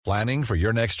Planning for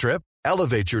your next trip?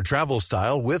 Elevate your travel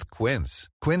style with Quince.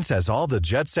 Quince has all the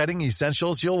jet-setting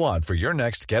essentials you'll want for your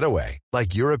next getaway,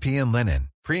 like European linen,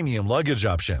 premium luggage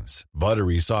options,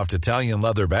 buttery soft Italian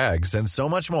leather bags, and so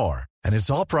much more. And it's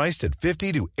all priced at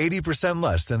 50 to 80%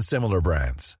 less than similar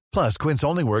brands. Plus, Quince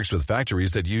only works with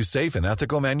factories that use safe and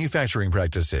ethical manufacturing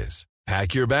practices.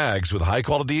 Pack your bags with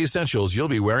high-quality essentials you'll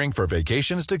be wearing for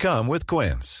vacations to come with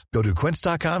Quince. Go to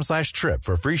quince.com/trip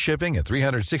for free shipping and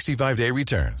 365-day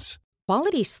returns.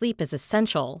 Quality sleep is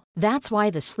essential. That's why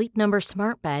the Sleep Number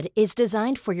Smart Bed is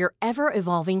designed for your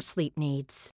ever-evolving sleep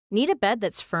needs. Need a bed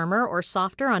that's firmer or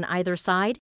softer on either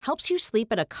side? Helps you sleep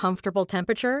at a comfortable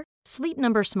temperature? Sleep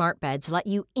Number Smart Beds let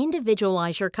you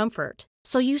individualize your comfort,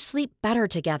 so you sleep better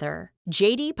together.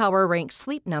 J.D. Power ranks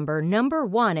Sleep Number number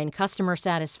 1 in customer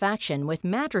satisfaction with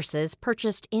mattresses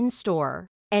purchased in-store.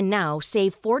 And now,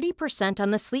 save 40%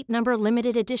 on the Sleep Number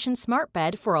Limited Edition Smart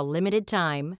Bed for a limited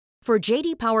time. For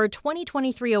J.D. Power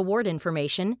 2023 award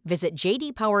information, visit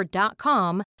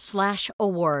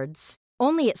jdpower.com/awards.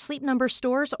 Only at Sleep Number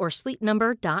stores or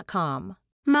sleepnumber.com.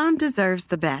 Mom deserves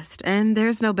the best, and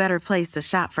there's no better place to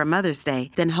shop for Mother's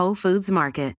Day than Whole Foods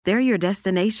Market. They're your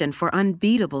destination for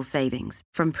unbeatable savings,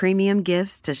 from premium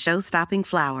gifts to show-stopping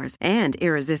flowers and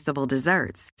irresistible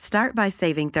desserts. Start by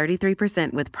saving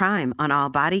 33% with Prime on all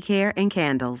body care and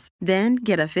candles. Then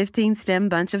get a 15-stem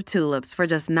bunch of tulips for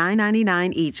just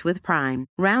 $9.99 each with Prime.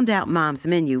 Round out Mom's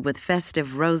menu with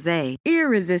festive rosé,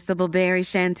 irresistible berry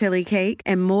chantilly cake,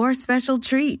 and more special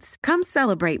treats. Come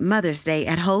celebrate Mother's Day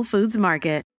at Whole Foods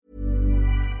Market.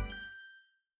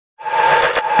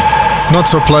 Not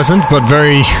so pleasant, but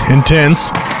very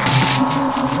intense.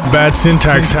 Bad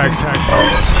syntax.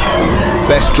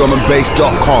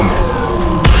 BestDrumAndBass.com.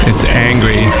 It's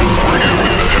angry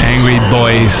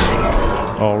boys.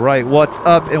 All right, what's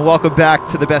up, and welcome back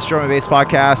to the Best Drum and Bass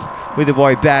Podcast with the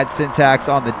boy Bad Syntax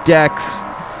on the decks.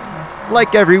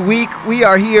 Like every week, we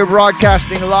are here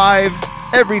broadcasting live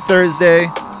every Thursday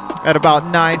at about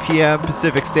 9 p.m.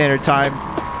 Pacific Standard Time.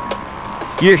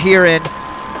 You're hearing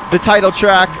the title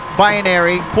track,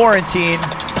 Binary, Quarantine.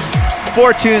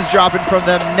 4 tunes dropping from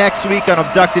them next week on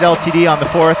Abducted LTD on the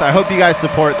 4th. I hope you guys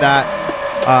support that.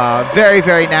 Very,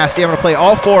 very nasty. I'm going to play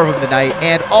all 4 of them tonight.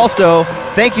 And also,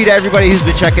 thank you to everybody who's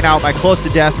been checking out my Close to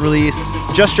Death release.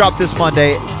 Just dropped this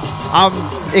Monday. I'm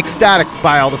ecstatic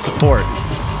by all the support.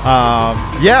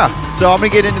 So I'm going to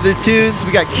get into the tunes.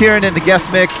 We got Kieran in the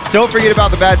guest mix. Don't forget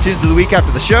about the bad tunes of the week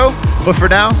after the show. But for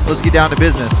now, let's get down to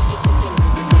business.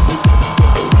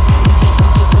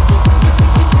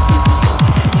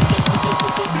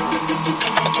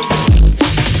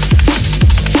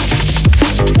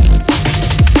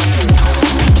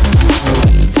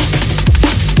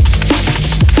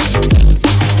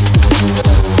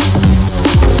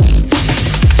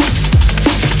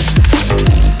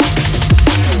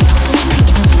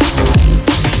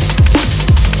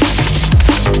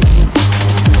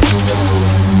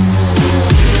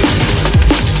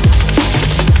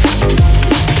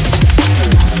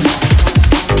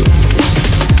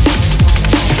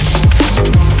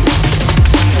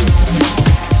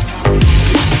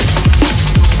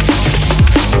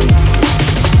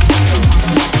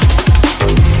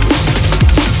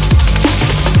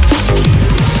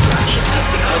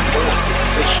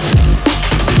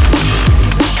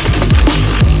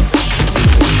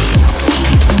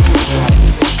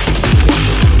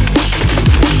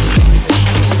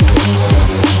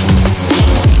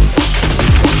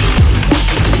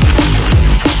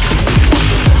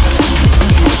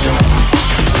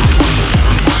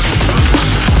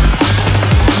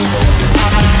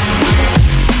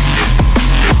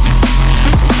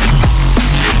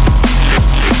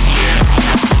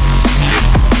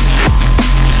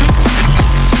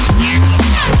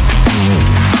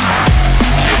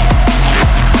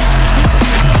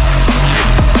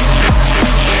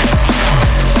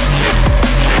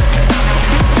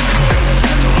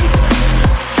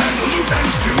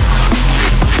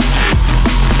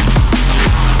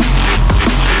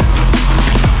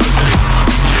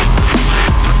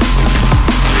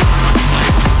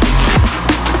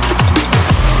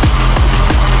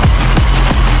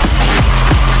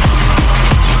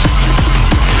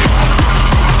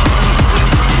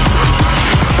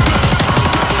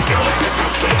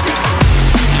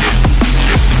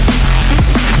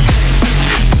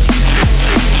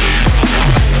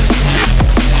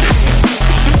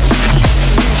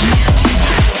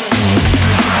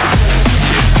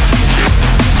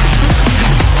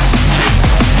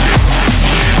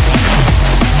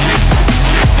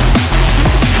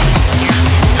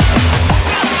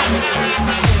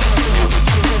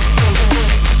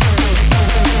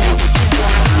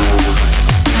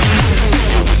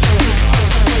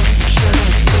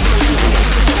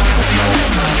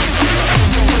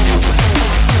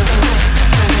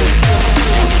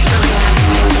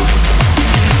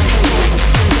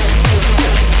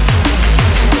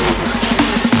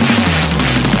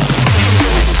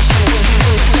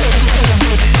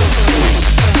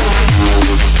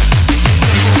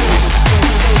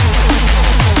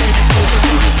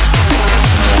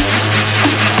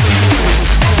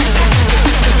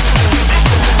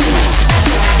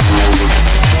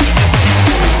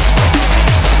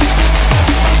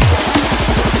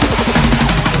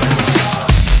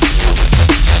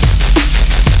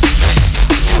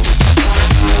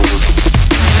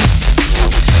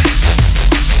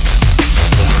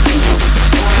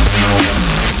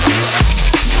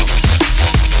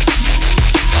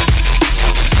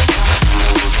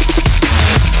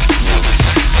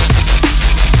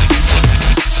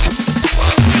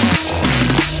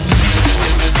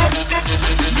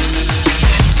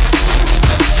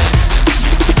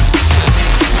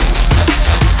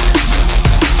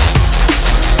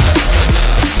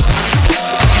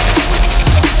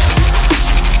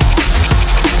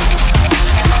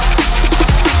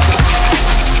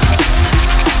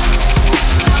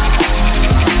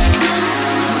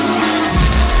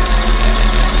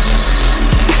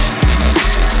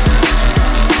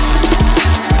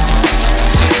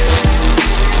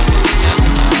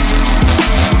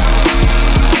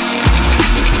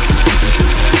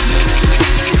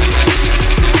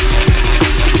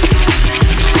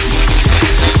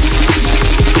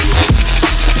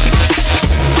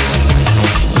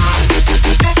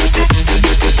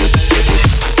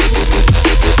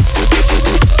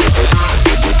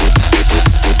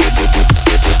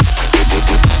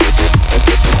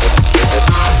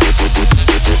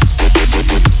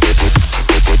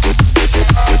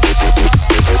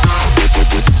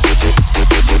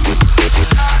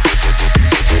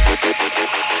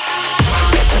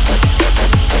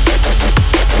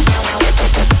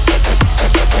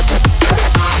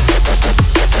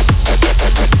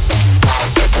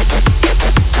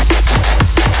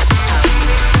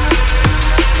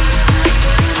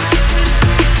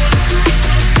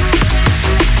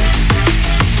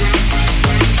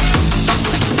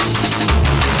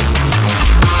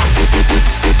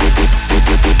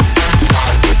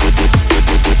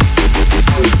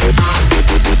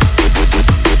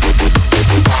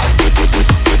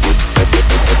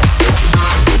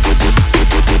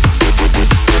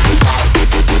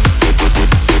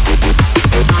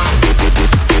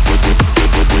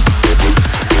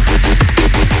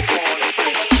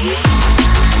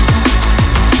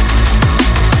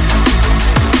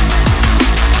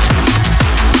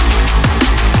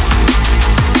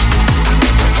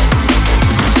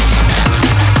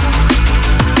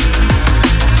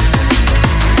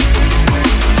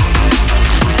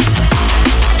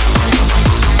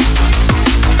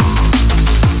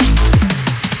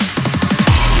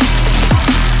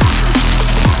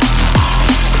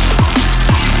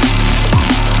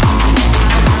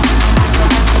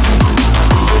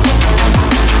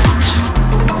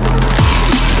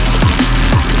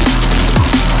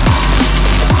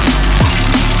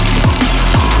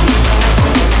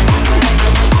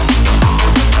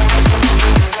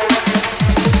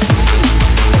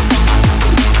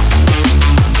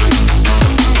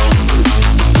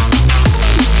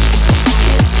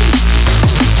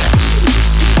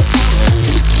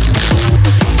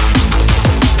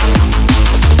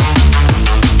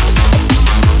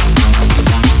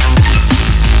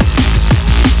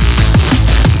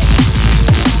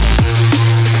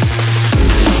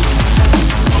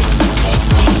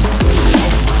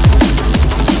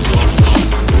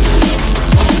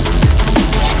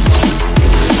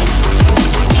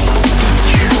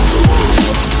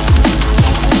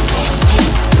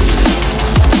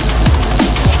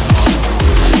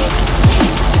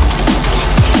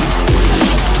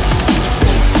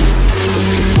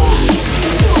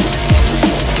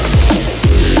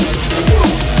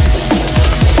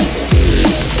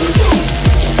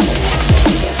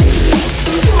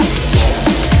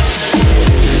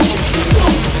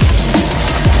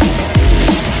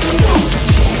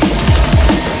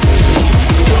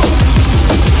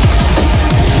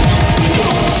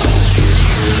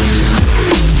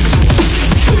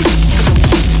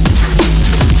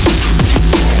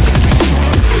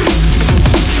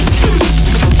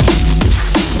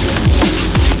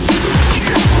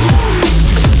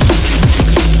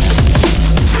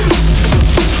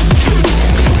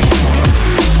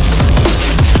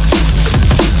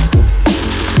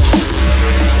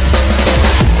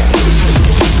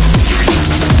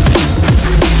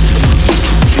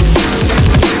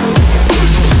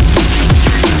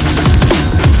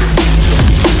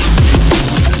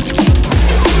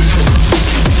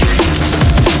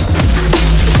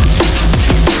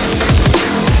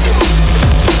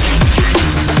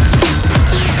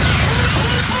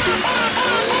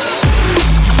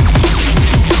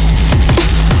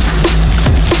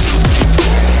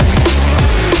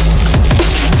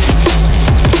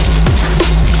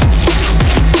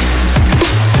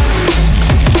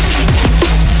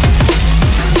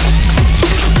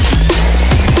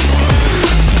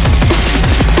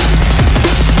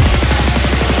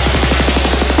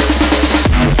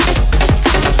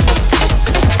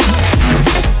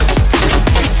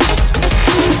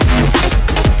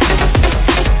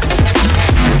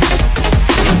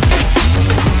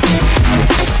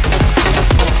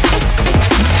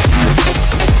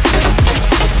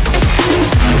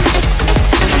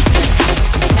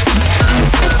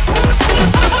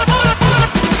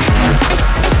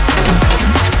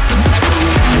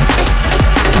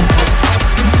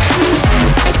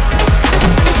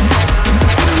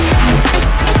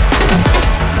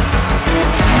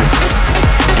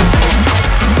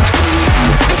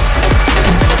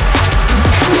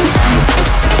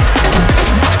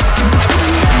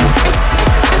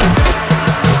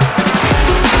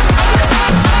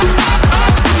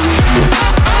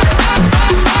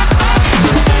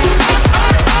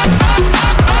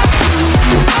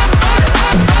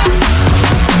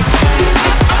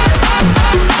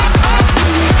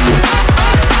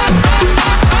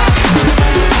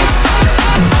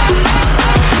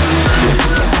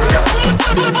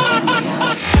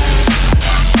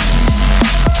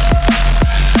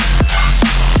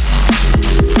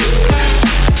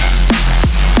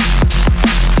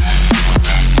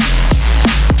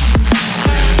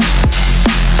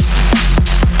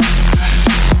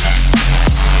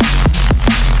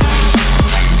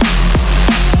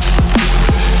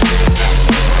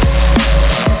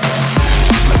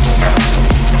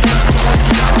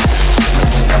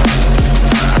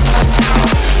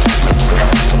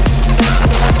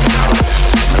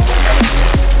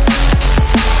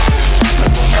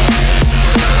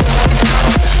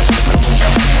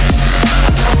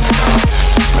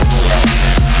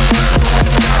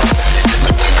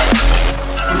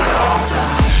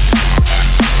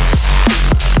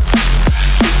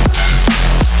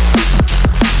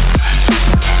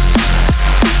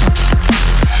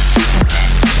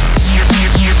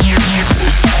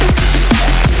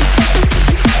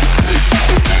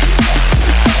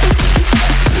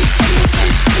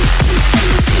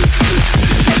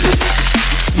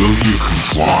 Will you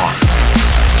comply?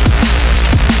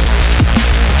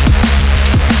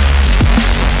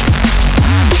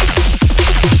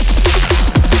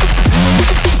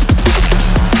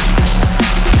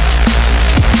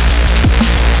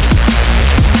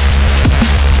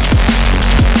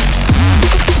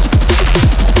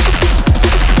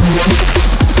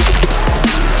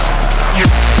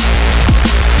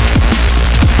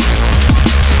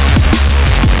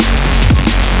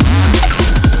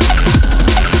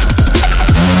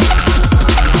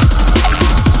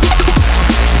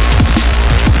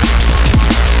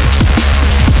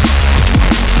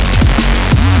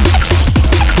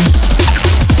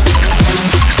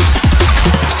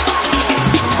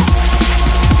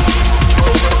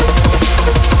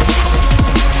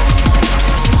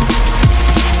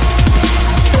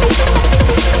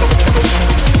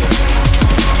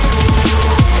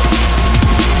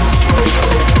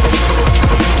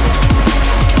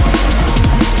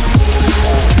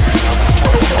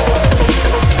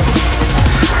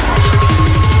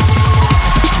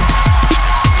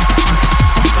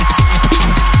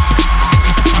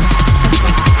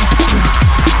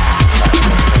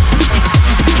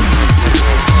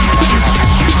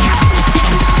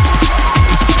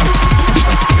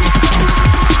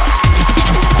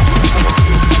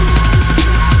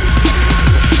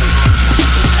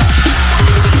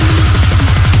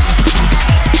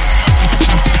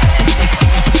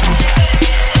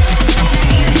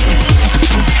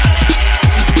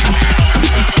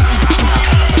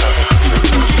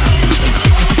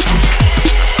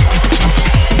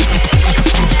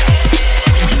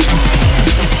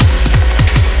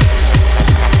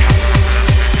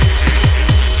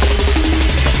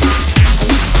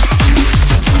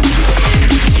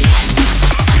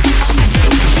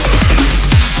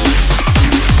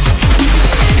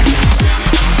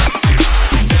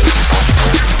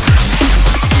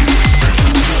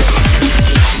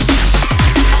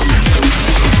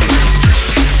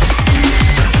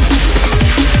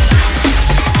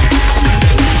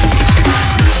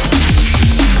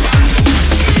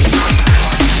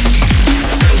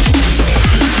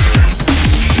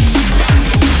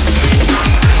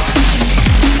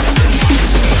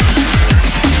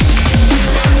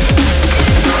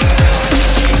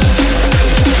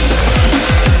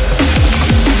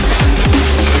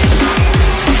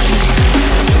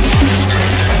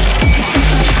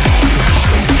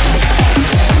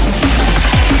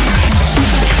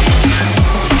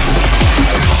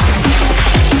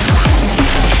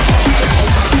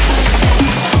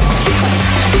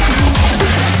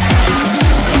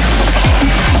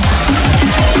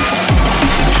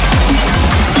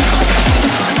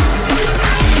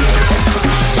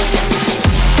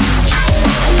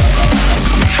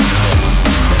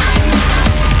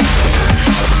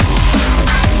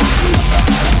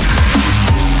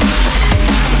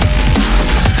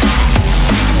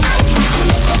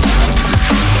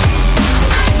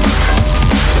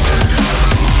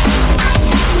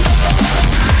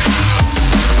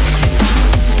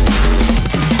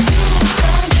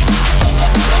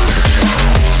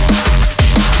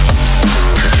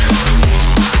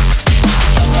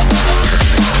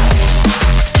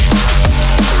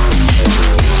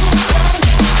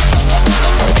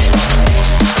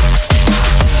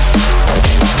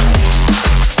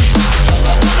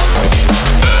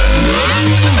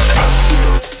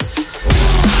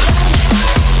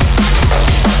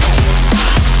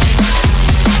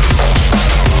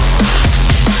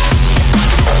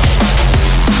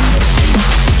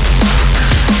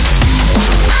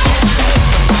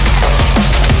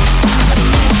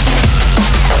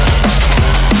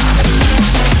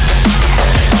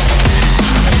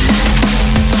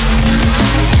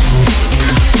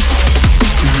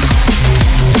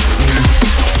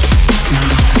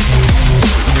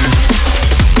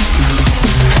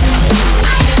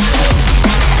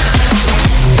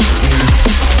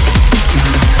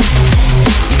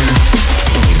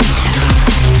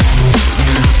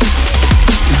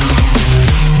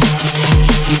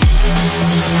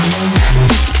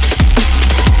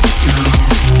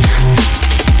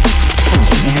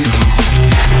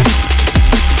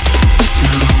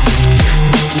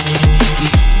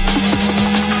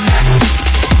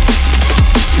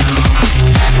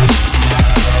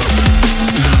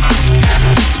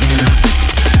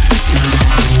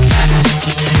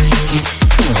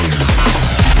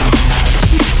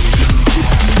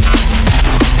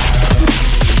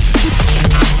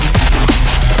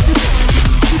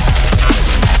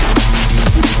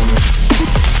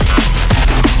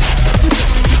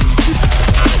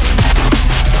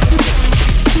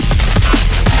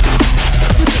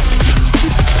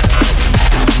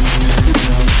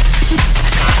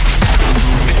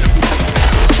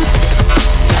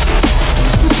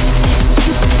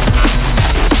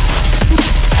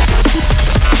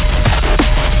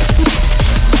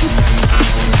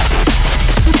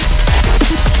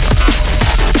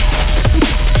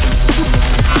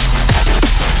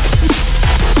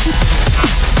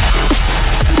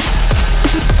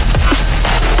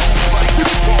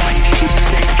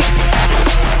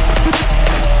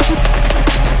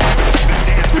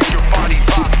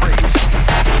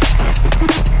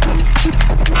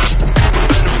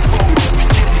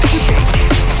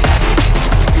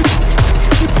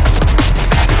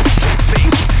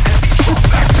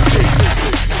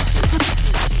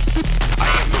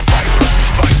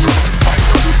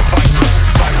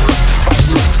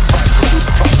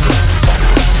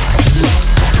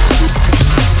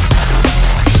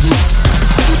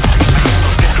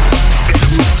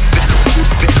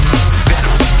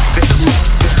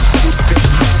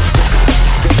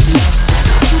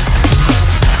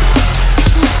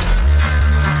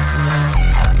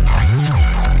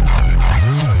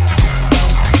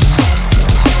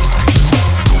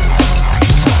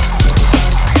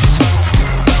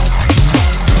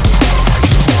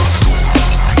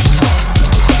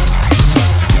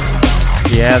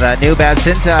 Yeah, that new Bad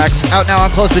Syntax out now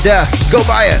on Close to Death. Go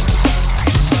buy it.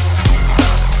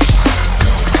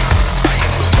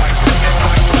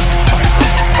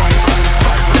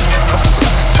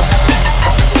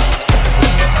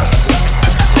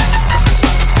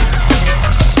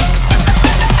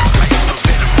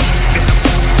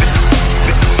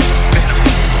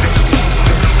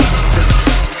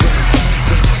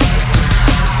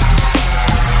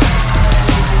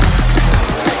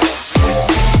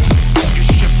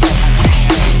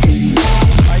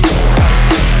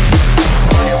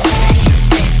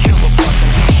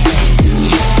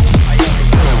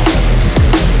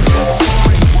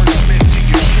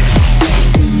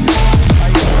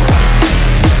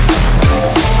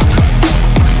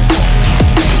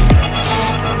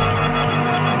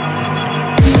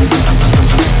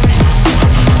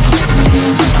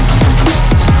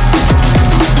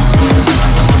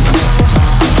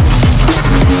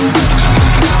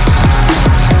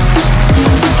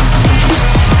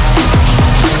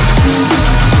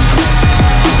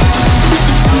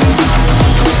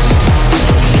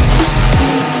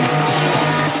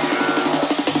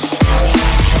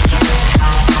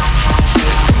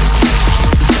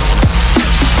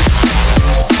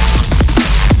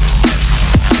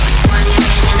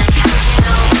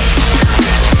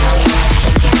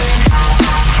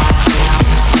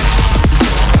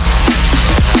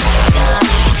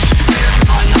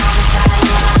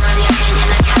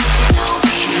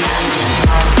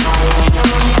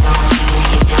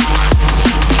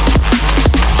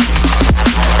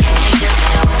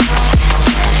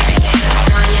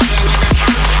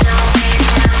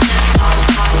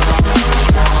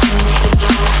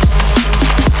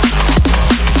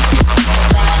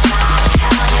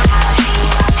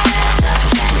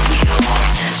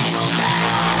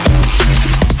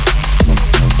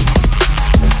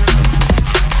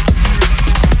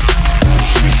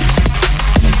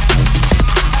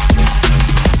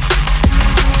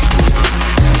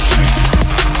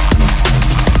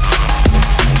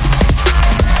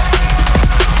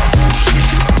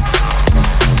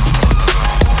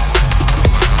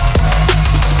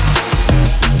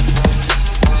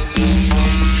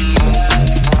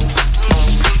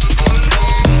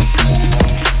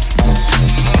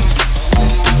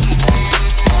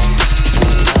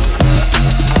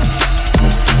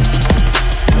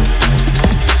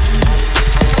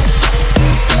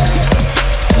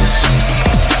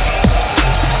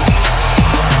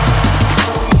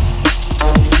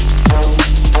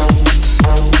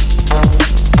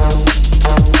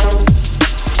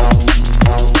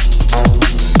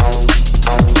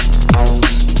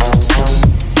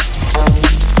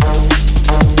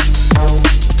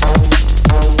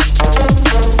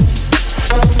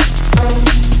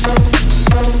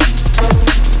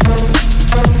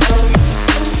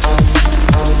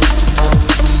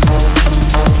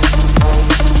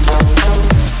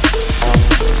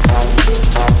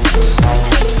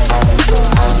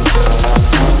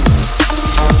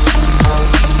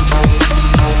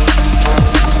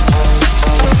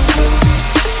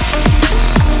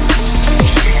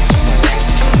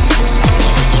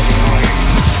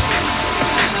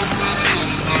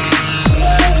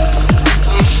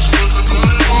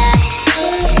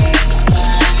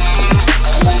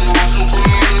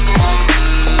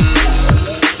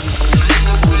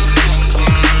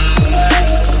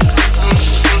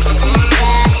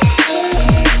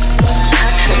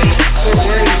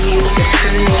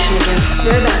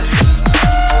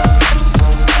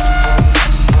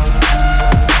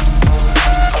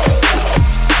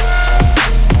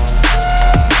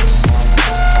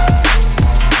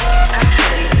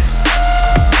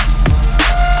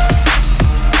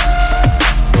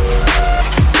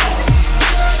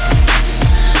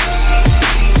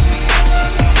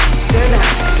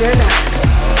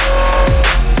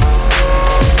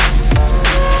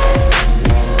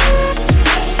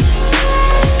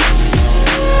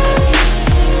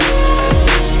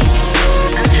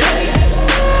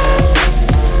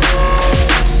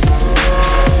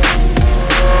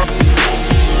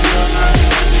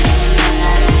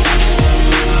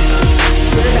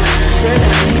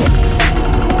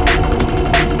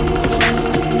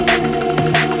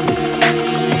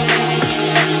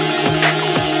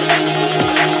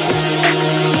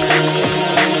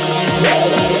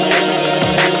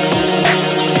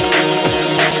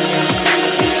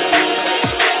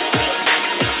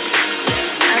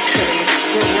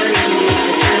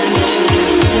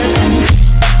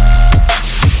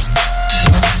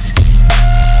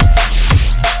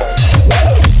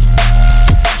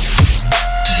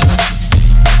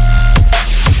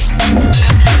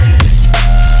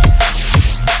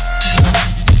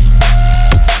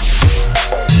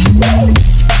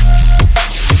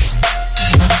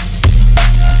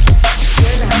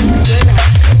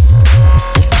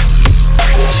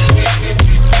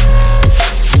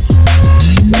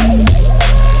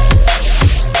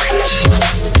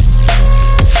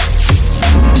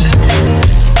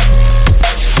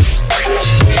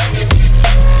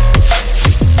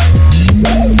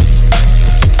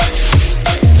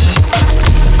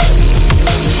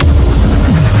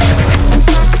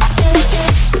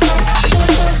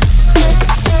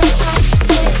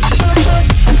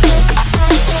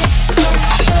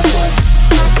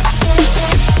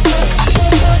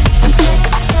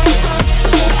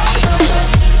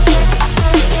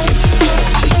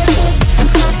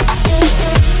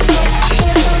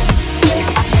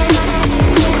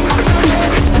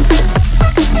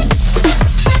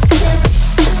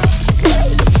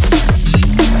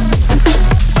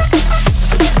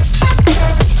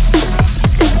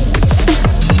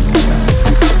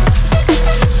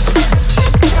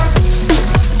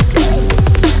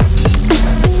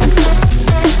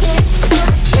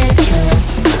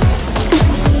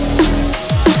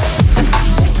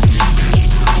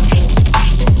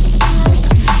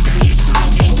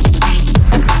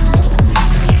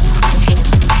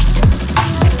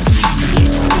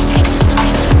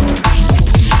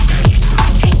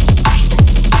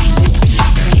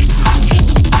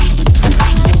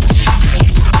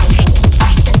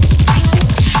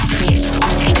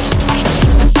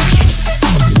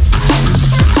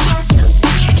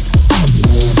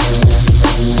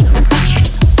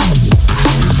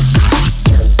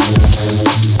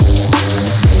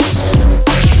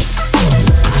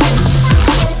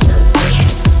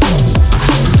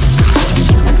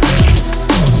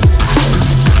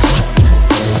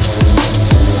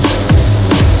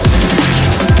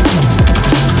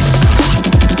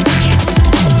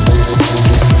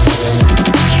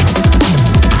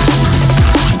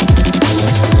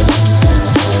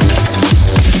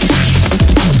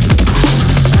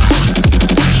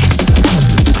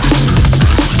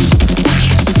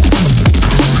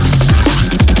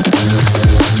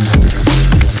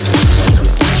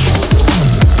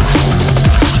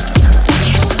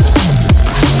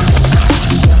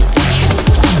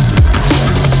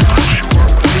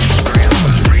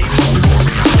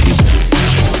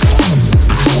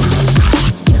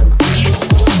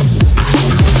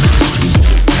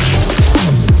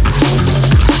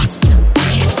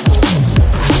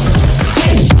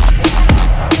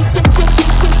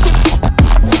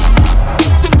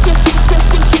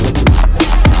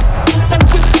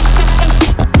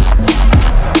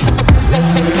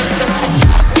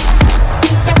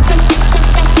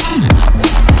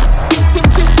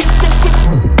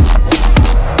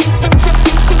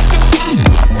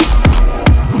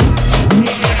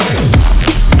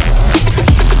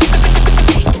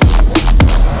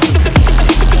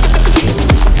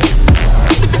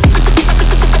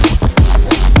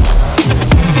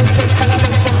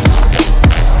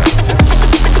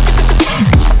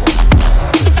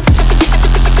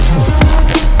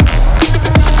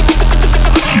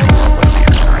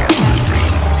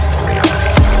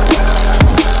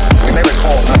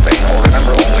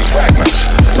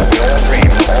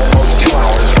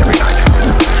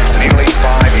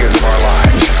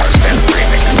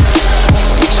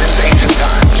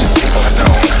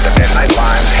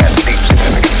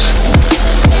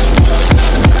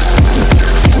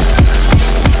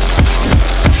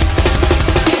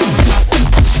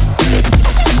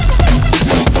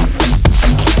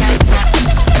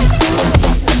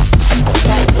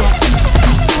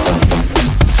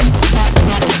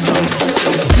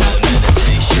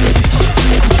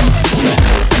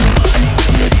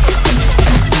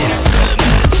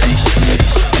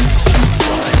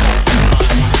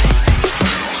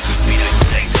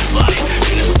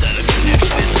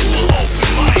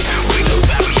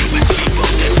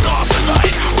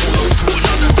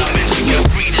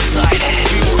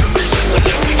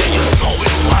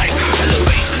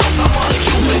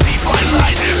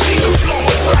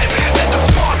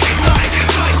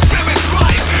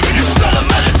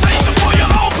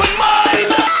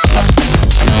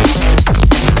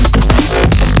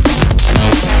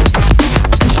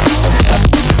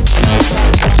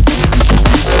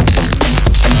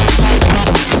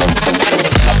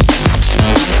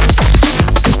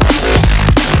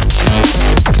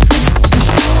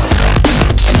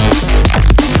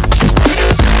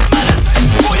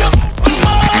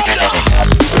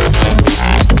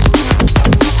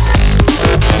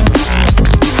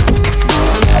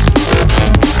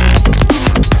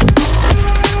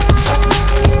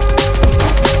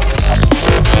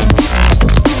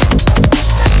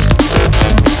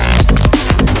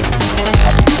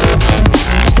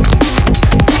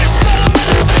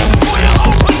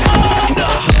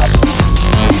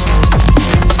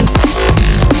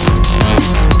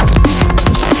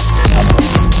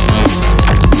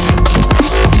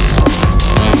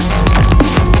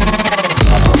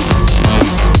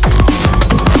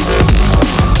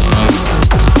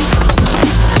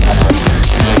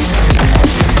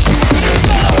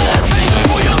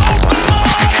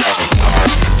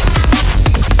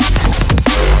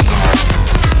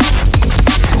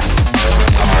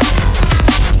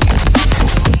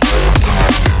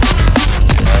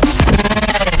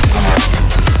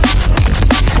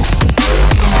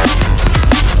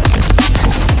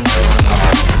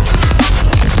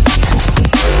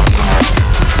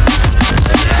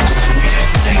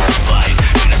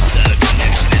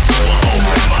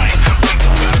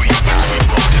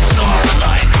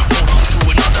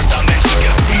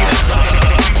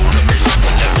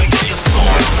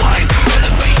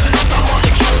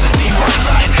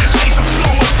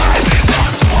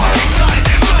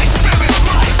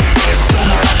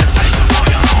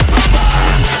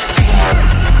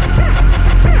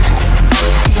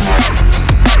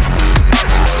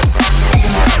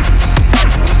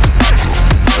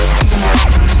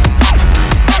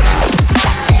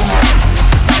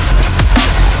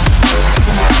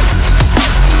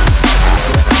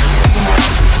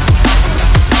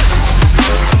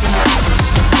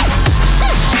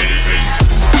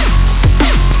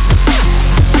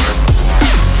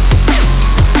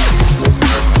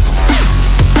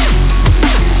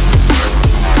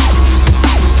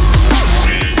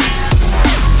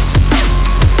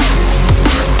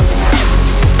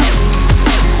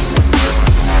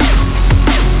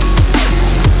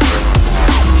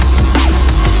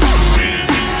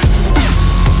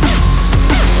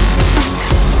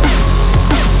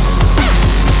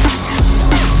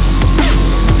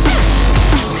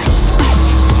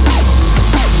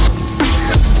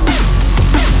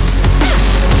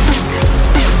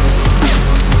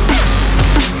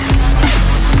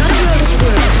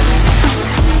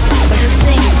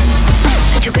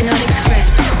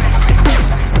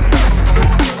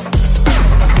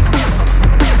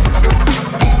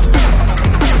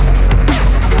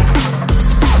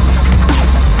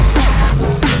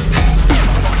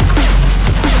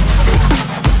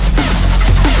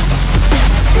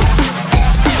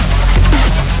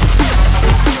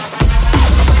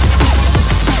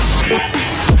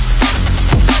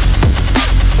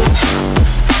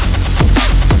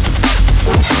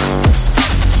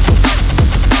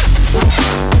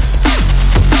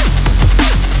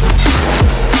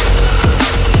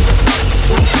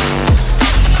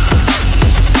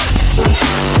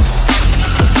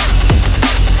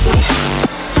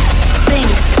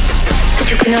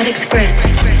 cannot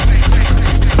express.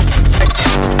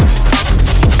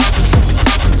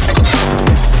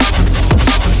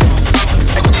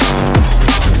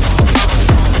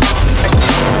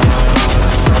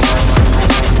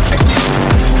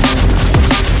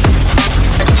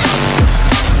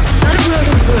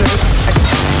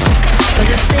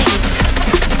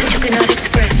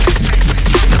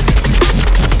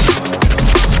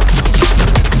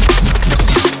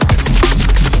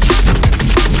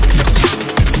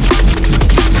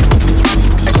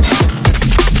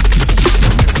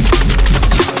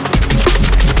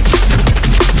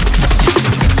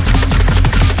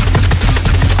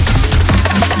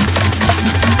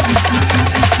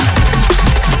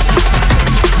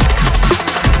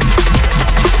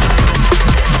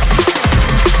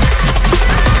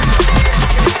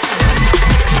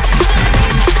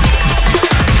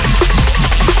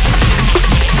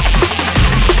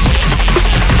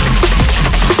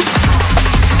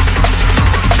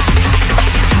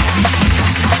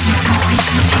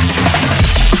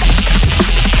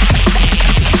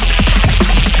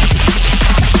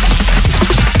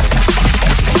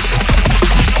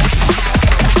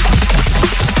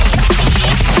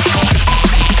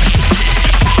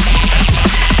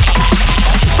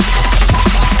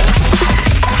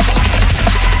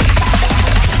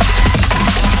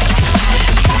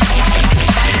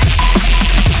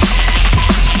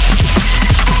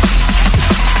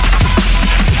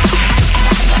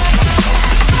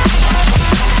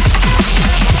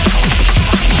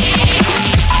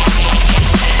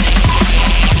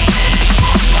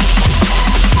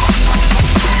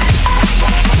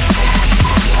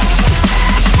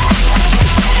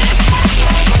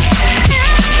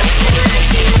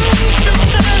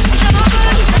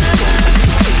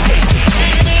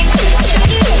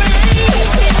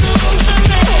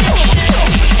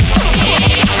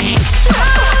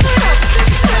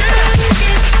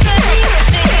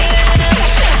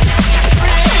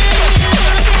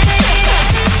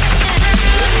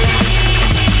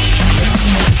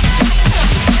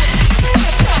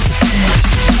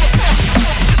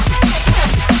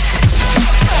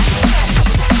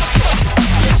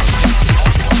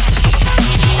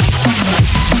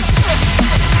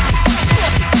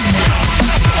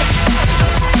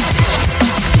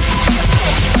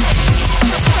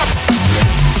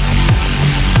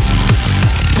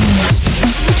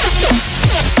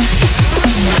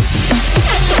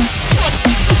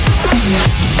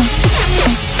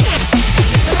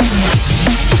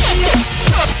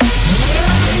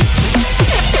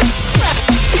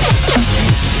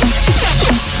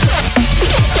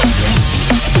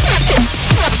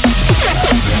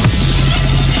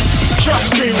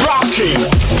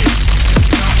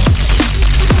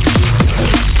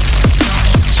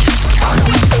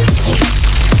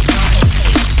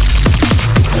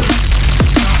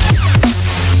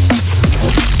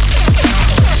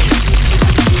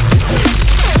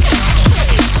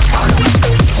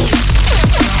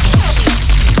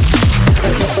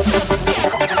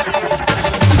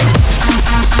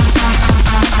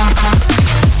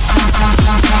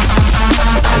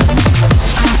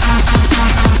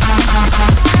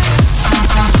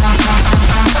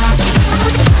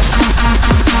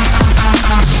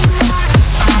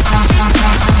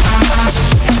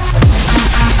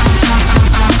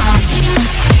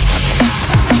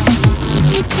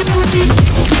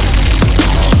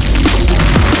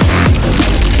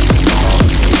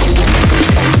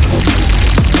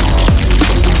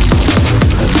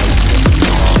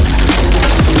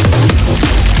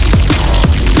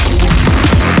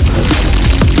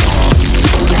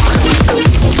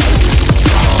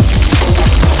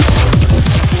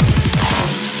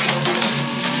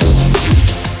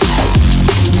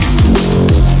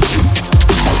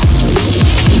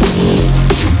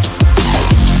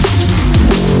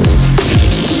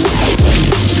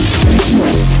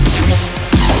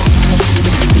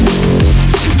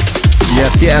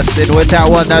 Yes, and with that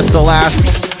one, that's the last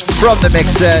from the mix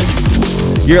set.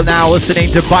 You're now listening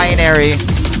to Binary.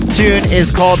 Tune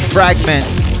is called Fragment.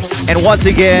 And once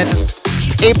again,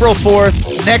 April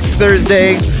 4th, next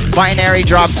Thursday, Binary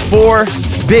drops 4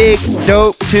 big,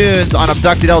 dope tunes on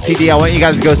Abducted LTD. I want you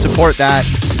guys to go support that.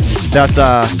 That's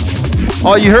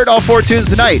all you heard, all 4 tunes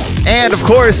tonight. And of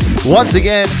course, once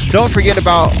again, don't forget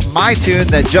about my tune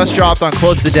that just dropped on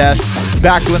Close to Death,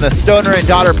 back when the Stoner and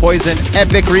Daughter Poison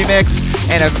epic remix,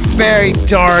 and a very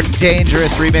dark,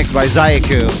 dangerous remix by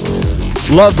Zayaku.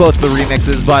 Love both the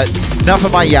remixes, but enough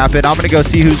of my yapping. I'm gonna go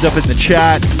see who's up in the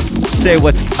chat, say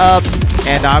what's up,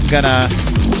 and I'm gonna,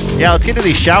 let's get to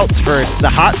these shouts first. The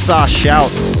hot sauce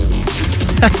shouts.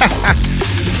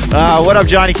 What up,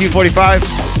 Johnny Q45?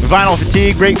 Vinyl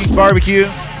Fatigue, Great Meat Barbecue.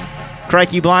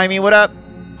 Crikey Blimey, what up?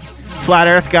 Flat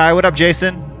Earth Guy, what up,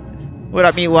 Jason? What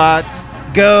up, Meatwad?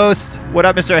 Ghost, what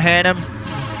up, Mr. Hannum?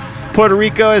 Puerto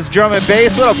Rico is drum and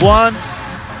bass, what up, Juan?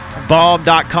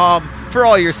 Balm.com for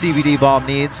all your CBD balm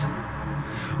needs.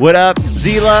 What up,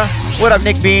 Zila? What up,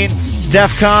 Nick Bean?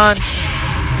 Defcon?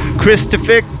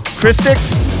 Christix?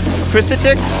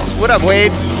 What up,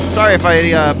 Wade? Sorry if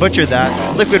I butchered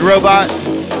that. Liquid Robot?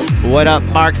 What up,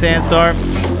 Mark Sandstorm?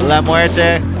 La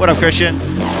Muerte? What up, Christian?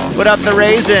 What up, The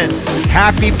Raisin?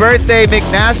 Happy birthday,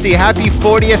 McNasty. Happy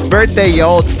 40th birthday, you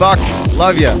old fuck.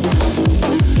 Love ya.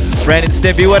 Brandon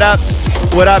Stimpy, what up?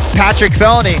 What up, Patrick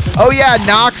Felony? Oh yeah,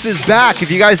 Knox is back.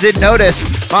 If you guys didn't notice,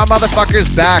 my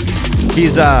motherfucker's back.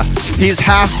 He's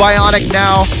half bionic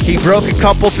now. He broke a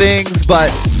couple things, but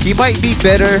he might be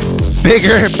bigger,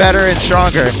 better, and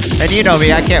stronger. And you know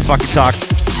me, I can't fucking talk.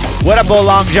 What up,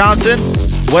 Bolong Johnson?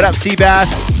 What up, Seabass?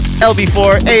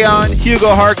 LB4, Aeon,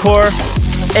 Hugo Hardcore,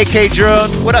 AK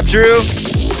Drone. What up, Drew?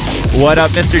 What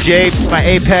up, Mr. Japes, my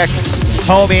Apex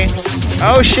homie?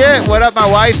 Oh shit, what up, my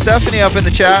wife, Stephanie, up in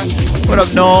the chat? What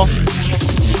up, Noel?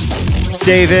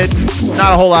 David.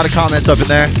 Not a whole lot of comments up in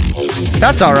there.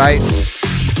 That's alright.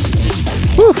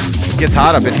 Whew, gets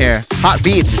hot up in here. Hot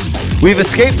beats. We've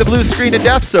escaped the blue screen of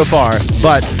death so far,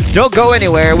 but don't go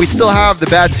anywhere. We still have the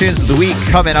bad tunes of the week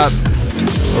coming up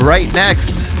right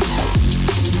next.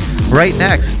 Right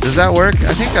next. Does that work?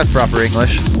 I think that's proper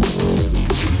English.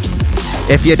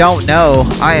 If you don't know,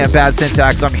 I am Bad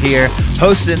Syntax. I'm here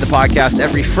hosting the podcast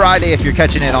every Friday if you're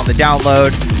catching it on the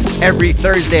download. Every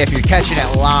Thursday if you're catching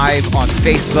it live on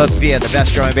Facebook via the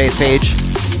Best Drum and Bass page.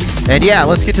 And yeah,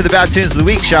 let's get to the bad tunes of the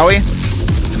week, shall we?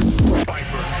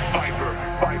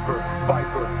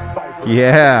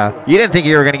 Yeah. You didn't think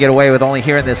you were going to get away with only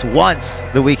hearing this once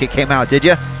the week it came out, did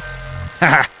you?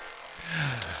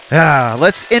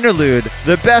 Let's interlude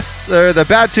the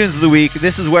bad tunes of the week.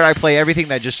 This is where I play everything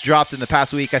that just dropped in the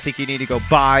past week. I think you need to go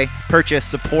buy, purchase,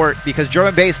 support, because drum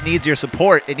and bass needs your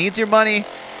support. It needs your money.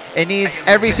 It needs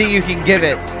everything you can give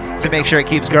it to make sure it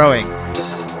keeps growing.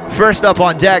 First up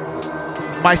on deck,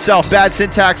 myself, Bad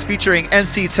Syntax, featuring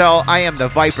MC Tell, I Am the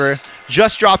Viper.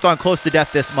 Just dropped on Close to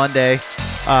Death this Monday.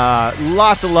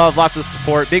 Lots of love, lots of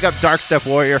support. Big up Dark Step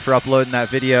Warrior for uploading that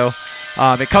video.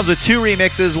 It comes with 2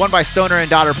 remixes, one by Stoner and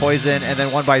Daughter Poison, and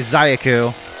then one by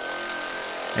Zayaku.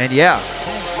 And yeah,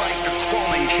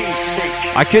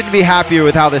 I couldn't be happier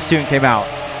with how this tune came out.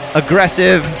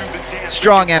 Aggressive,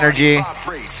 strong energy,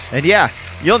 and yeah,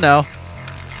 you'll know.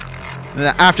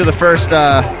 After the first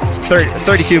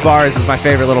 32 bars is my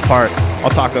favorite little part. I'll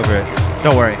talk over it.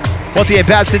 Don't worry. Once again,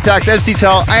 Bad Syntax, MC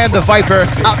Tell, I Am the Viper,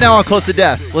 out now on Close to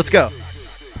Death. Let's go.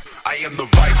 I am the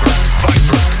Viper,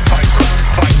 Viper, Viper,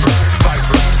 Viper, Viper, Viper.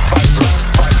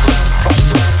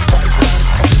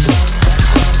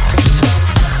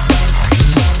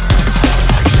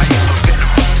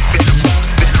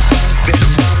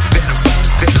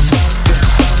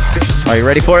 Are you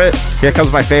ready for it? Here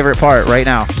comes my favorite part right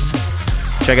now.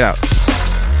 Check it out.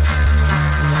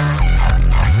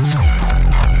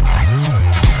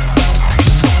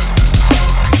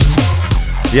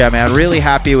 Yeah, man, really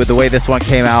happy with the way this one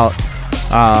came out.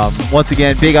 Once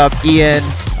again, big up Ian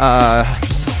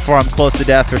from Close to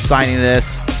Death for signing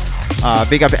this.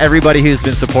 Big up everybody who's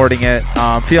been supporting it.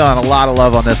 Feeling a lot of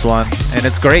love on this one, and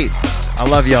it's great. I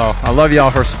love y'all. I love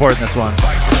y'all for supporting this one.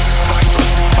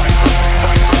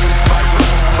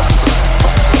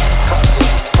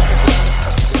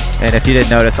 And if you didn't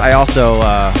notice, I also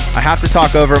I have to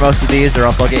talk over most of these or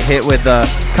else I'll get hit with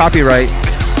copyright.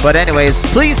 But anyways,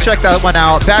 please check that one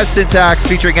out. Bad Syntax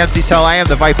featuring MC Tell, I Am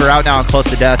the Viper, out now on Close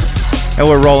to Death. And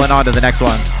we're rolling on to the next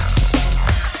one.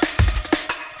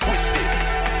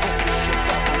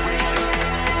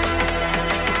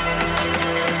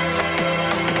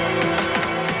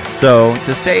 So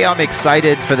to say I'm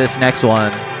excited for this next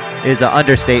one is an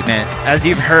understatement. As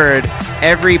you've heard,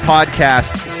 every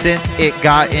podcast since it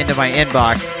got into my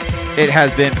inbox, it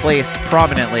has been placed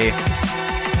prominently.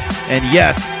 And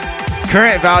yes,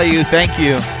 Current Value, thank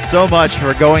you so much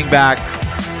for going back.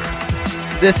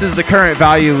 This is the Current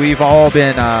Value we've all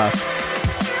been,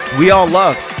 we all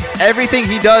love. Everything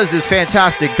he does is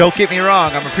fantastic. Don't get me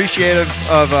wrong. I'm appreciative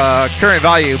of Current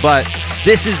Value, but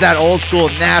this is that old school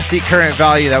nasty Current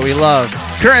Value that we love.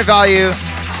 Current Value,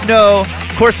 Snow,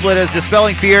 Core Splitters,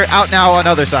 Dispelling Fear, out now on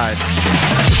Other Side.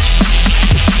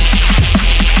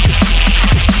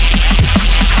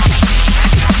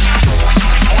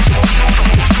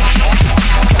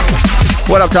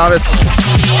 What up, Thomas?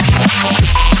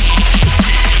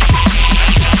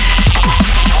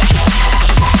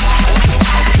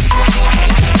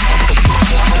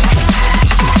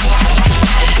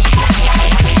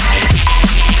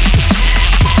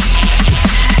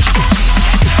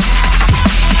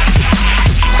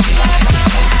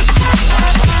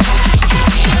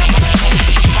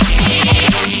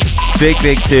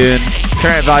 Big tune.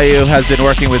 Current Value has been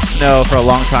working with Snow for a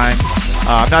long time.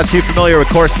 I'm not too familiar with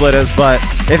Core Splitters, but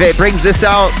if it brings this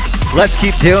out, let's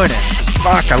keep doing it.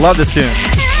 Fuck, I love this tune.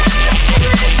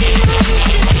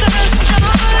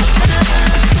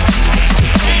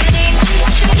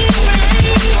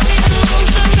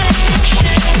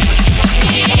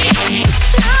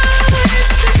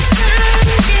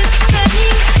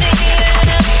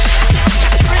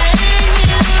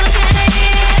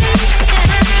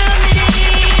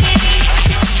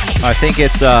 I think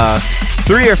it's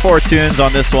 3 or 4 tunes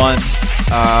on this one.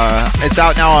 It's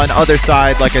out now on Other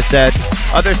Side, like I said.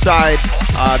 Other Side,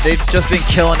 they've just been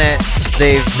killing it.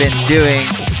 They've been doing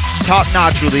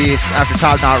top-notch release after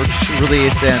top-notch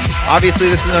release, and obviously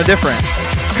this is no different.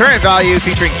 Current Value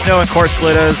featuring Snow and Core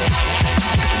Splitters,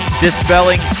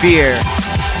 Dispelling Fear.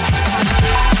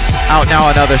 Out now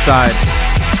on Other Side.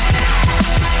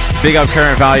 Big up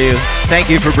Current Value. Thank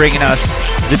you for bringing us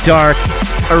the dark,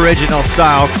 original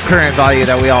style Current Value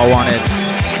that we all wanted.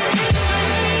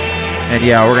 And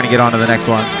yeah, we're gonna get on to the next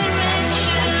one.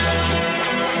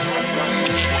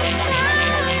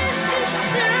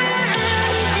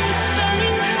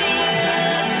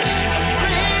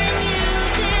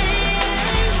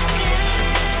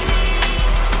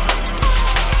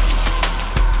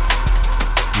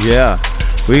 Yeah,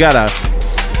 we gotta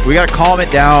calm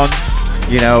it down.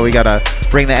 You know, we gotta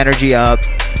bring the energy up,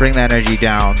 bring the energy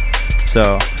down.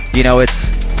 So, you know, it's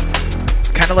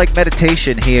kind of like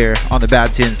meditation here on the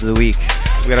Bad Tunes of the Week.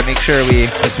 We gotta make sure we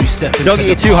don't get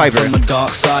you too hyper. From a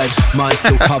dark side, mind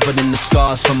still covered in the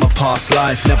scars from a past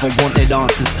life. Never wanted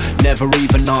answers, never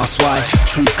even asked why.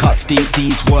 Truth cuts deep,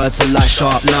 these words are like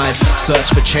sharp knives.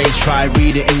 Search for change, try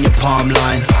read it in your palm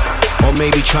lines. Or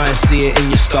maybe try and see it in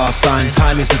your star sign.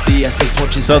 Time is of the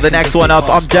essence. So the next one up,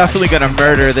 I'm definitely gonna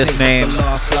murder this name.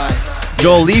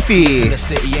 Joel Leafy,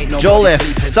 Jolif,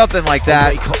 something like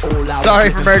that. Sorry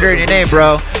for murdering your name,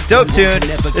 bro. Dope tune.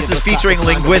 This is featuring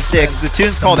Linguistics. The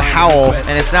tune's called Howl,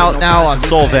 and it's out now on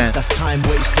Solvent.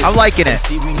 I'm liking it.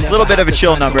 A little bit of a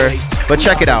chill number, but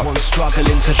check it out.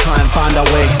 Struggling to try and find our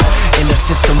way in the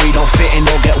system we don't fit in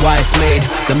or get why it's made.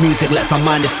 The music lets our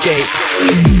mind escape.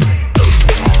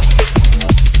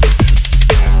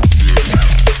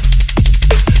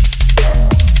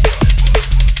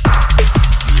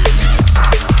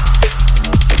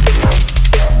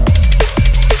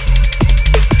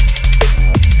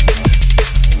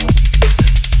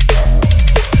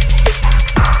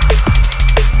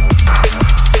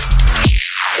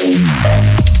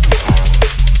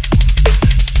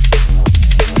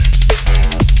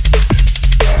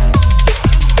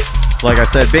 Like I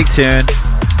said, big tune.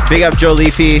 Big up Joe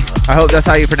Leafy. I hope that's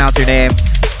how you pronounce your name.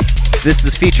 This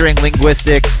is featuring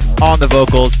Linguistics on the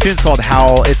vocals. Tune's called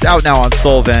Howl. It's out now on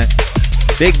Solvent.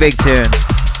 Big tune.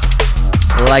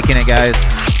 Liking it, guys.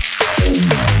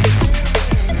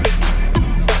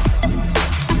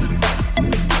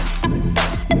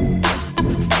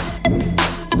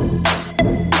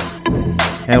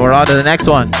 And we're on to the next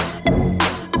one.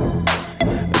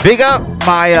 Big up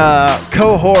my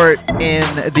cohort in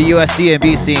the US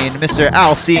DMB scene, Mr.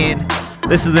 Al Scene.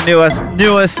 This is the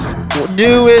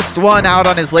newest one out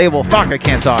on his label. Fuck, I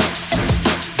can't talk.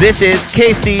 This is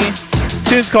KC.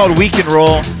 Tune's called We Can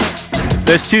Roll.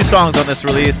 There's 2 songs on this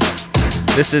release.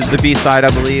 This is the B-side, I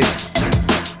believe.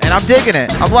 And I'm digging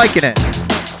it. I'm liking it.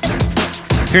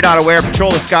 If you're not aware,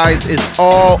 Patrol the Skies is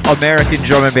all American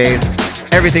drum and bass.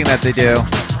 Everything that they do,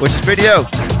 which is pretty dope.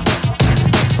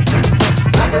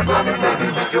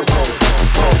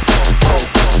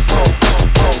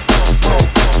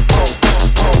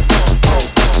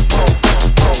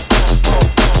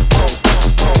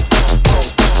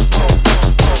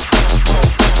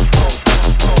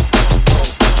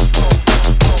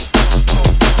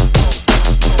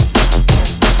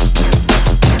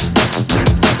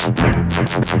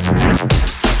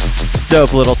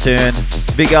 Dope little tune.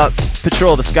 Big up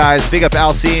Patrol the Skies. Big up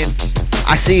Alcine.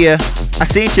 I see ya. I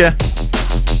seen ya.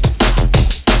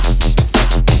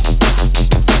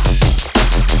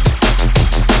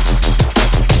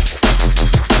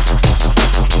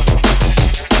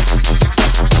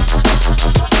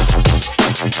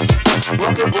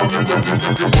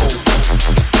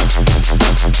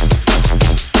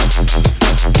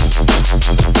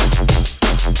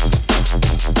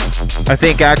 I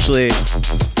think actually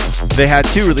they had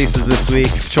 2 releases this week.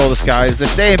 Patrol the Skies. They're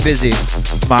staying busy,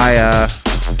 my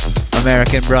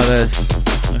American brothers.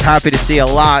 I'm happy to see a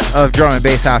lot of drum and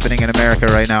bass happening in America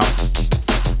right now.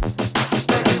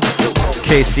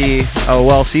 KC, a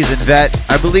well-seasoned vet.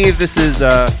 I believe this is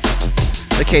the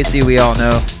KC we all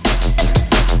know.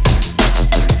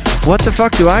 What the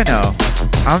fuck do I know?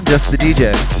 I'm just the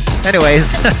DJ. Anyways,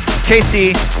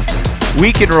 KC,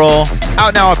 We Can Roll,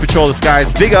 out now on Patrol the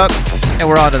Skies. Big up, and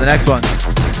we're on to the next one.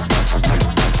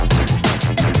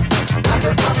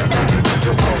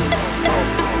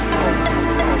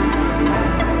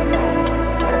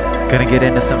 Gonna get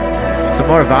into some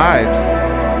more vibes.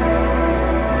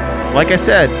 Like I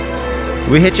said,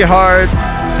 we hit you hard,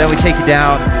 then we take you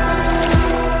down.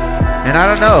 And I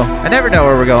don't know. I never know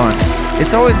where we're going.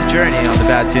 It's always a journey on the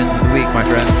Bad Tunes of the Week, my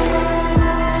friends.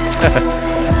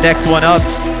 Next one up,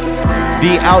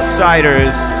 The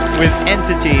Outsiders with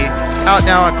Entity, out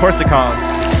now on Korsakov.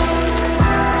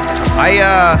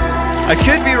 I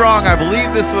could be wrong. I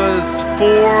believe this was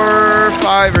 4,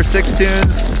 5, or 6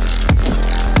 tunes.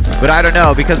 But I don't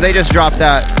know, because they just dropped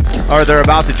that, or they're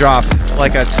about to drop,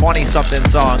 like a 20-something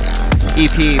song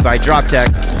EP by Droptech.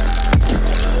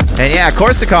 And yeah,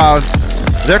 Korsakov,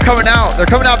 they're coming out. They're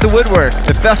coming out the woodwork.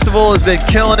 The festival has been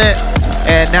killing it,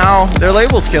 and now their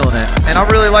label's killing it. And I'm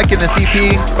really liking this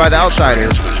EP by The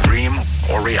Outsiders. Dream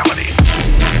or reality?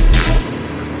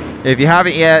 If you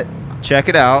haven't yet, check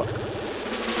it out.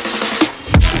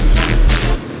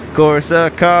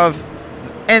 Korsakov,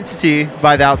 Entity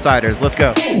by The Outsiders. Let's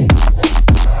go.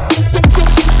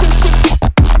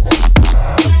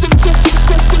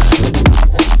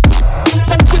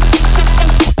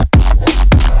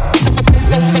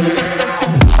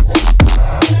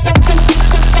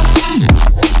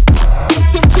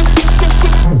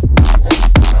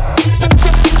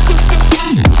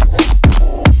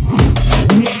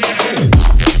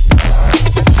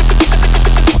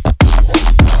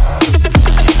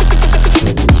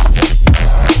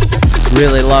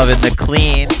 Really loving the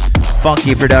clean,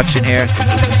 funky production here.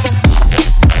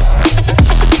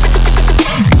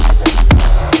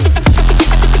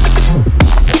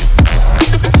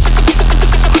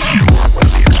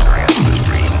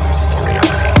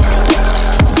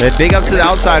 And big up to The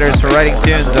Outsiders for writing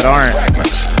tunes that aren't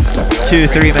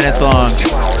 2-3 minutes long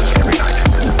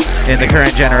in the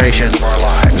current generation. Our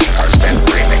lives are spent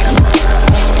dreaming.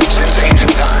 Since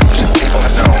ancient times, people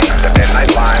have known that their night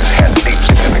lives had deep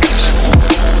significance.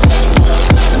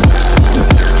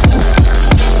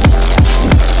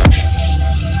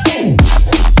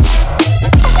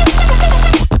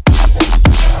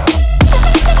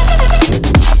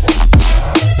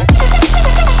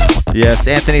 Yes,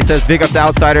 Anthony says, big up The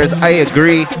Outsiders. I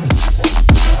agree.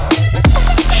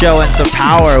 Showing some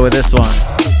power with this one.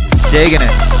 Digging it.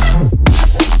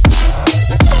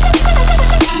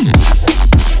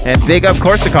 And big up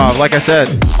Korsakov, like I said.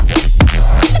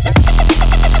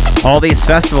 All these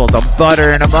festivals, I'm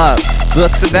buttering them up.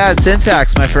 Look, some Bad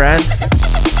Syntax, my friends.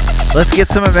 Let's get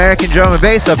some American drum and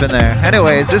bass up in there.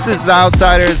 Anyways, this is The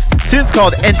Outsiders. Tune's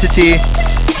called Entity.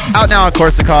 Out now on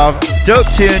Korsakov. Dope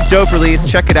tune, dope release.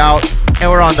 Check it out. And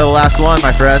we're on to the last one,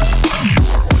 my friends.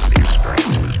 The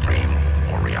experience was dream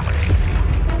or reality.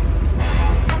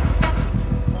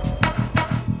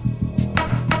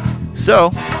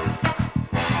 So,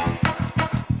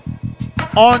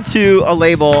 on to a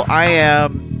label I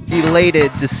am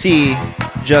elated to see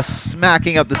just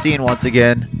smacking up the scene once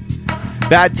again.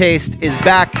 Bad Taste is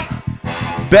back,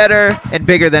 better and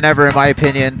bigger than ever in my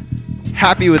opinion.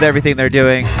 Happy with everything they're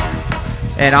doing.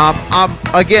 And I'm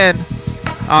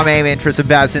aiming for some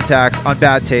Bad Syntax on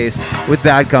Bad Taste with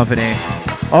Bad Company.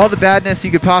 All the badness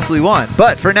you could possibly want.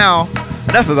 But for now,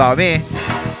 enough about me.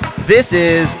 This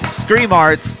is Scream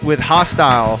Arts with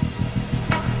Hostile.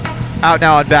 Out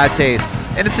now on Bad Taste.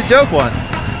 And it's a dope one.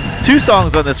 2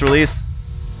 songs on this release.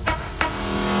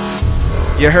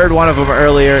 You heard one of them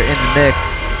earlier in the mix.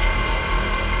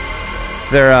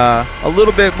 They're a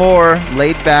little bit more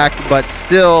laid back, but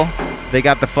still, they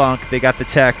got the funk, they got the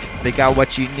tech, they got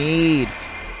what you need.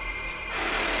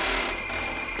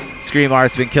 Scream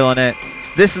Arts been killing it.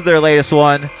 This is their latest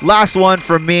one. Last one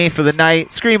from me for the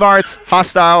night. Scream Arts,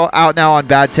 Hostile, out now on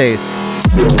Bad Taste.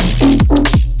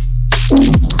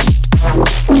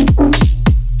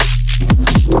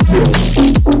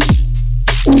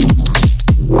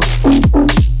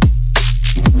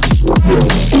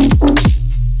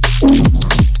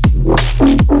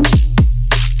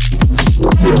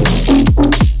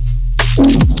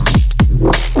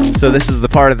 So this is the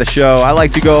part of the show I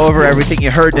like to go over everything you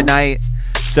heard tonight.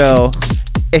 So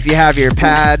if you have your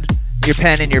pad, your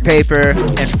pen, and your paper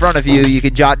in front of you, you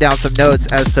can jot down some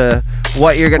notes as to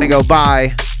what you're going to go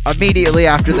buy immediately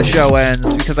after the show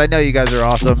ends, because I know you guys are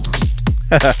awesome.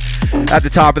 At the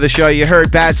top of the show, you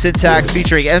heard Bad Syntax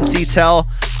featuring MC Tell,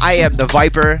 I Am the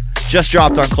Viper, just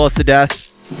dropped on Close to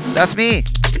Death. That's me.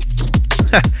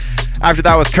 After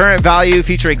that was Current Value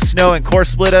featuring Snow and Core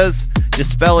Splittas,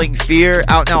 Dispelling Fear,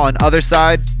 out now on Other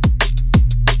Side.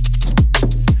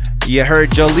 You heard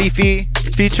Jaleefy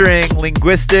featuring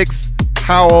Linguistics.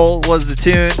 Howl was the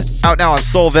tune. Out now on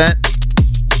Solvent.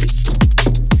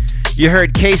 You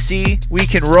heard KC, We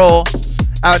Can Roll.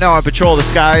 Out now on Patrol the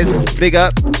Skies. Big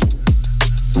up.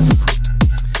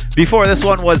 Before this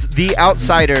one was The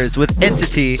Outsiders with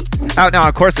Entity. Out now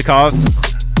on Korsakov.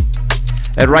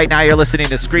 And right now you're listening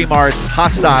to Scream Arts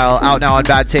Hostile. Out now on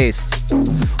Bad Taste.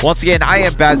 Once again, I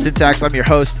am Bad Syntax. I'm your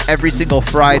host every single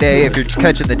Friday if you're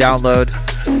catching the download.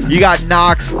 You got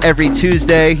Knox every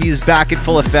Tuesday. He's back in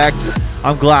full effect.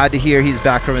 I'm glad to hear he's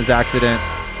back from his accident.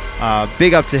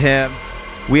 Big up to him.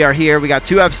 We are here. We got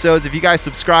 2 episodes. If you guys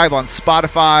subscribe on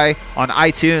Spotify, on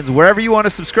iTunes, wherever you want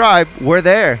to subscribe, we're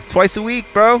there. Twice a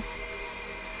week, bro.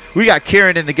 We got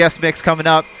Kieran in the guest mix coming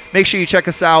up. Make sure you check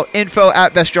us out.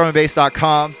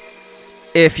 info@bestdrumandbass.com.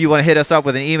 If you want to hit us up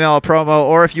with an email, a promo,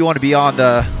 or if you want to be on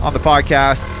the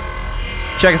podcast,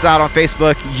 check us out on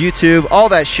Facebook, YouTube, all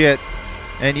that shit.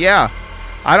 And yeah,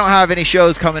 I don't have any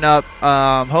shows coming up.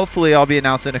 Hopefully I'll be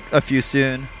announcing a few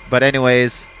soon. But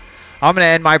anyways, I'm going to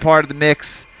end my part of the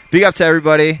mix. Big up to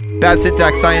everybody. Bad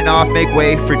Syntax signing off. Make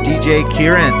way for DJ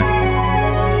Kieran.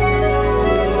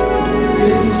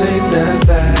 Things ain't that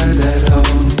bad at all.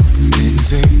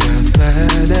 Things ain't that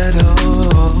bad at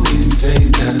all. Things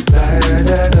ain't that bad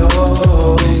at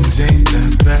all. Things ain't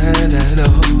that bad at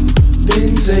all.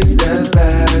 Things ain't that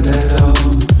bad at all.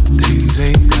 Things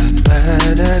ain't that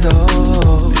bad at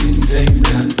all. Things ain't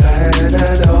that bad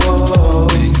at all.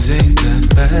 Things ain't that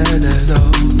bad at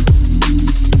all.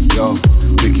 Yo,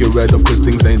 pick your head up cause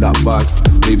things ain't that bad.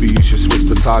 Maybe you should switch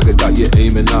the target that you're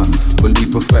aiming at.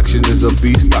 Believe perfection is a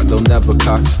beast that they'll never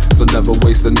catch. So never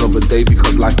waste another day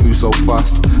because life moves so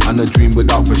fast. And a dream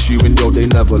without pursuing, yo, they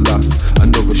never last.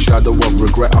 Another shadow of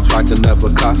regret I'll try to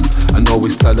never cast. And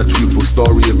always tell a truthful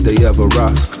story if they ever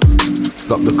ask.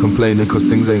 Stop the complaining cause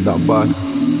things ain't that bad.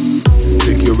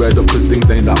 Pick your head up cause things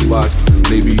ain't that bad.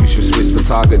 Maybe you should switch the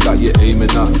target that you're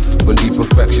aiming at. Believe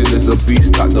perfection is a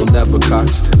beast that they'll never catch.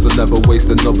 So never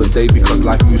waste another day because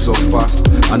life moves so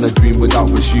fast. And a dream without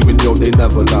pursuing, yo, they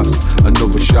never last.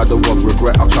 Another shadow of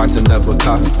regret I'll try to never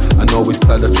cast. And always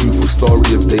tell a truthful story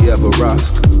if they ever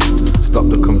ask. Stop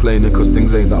the complaining cause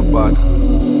things ain't that bad.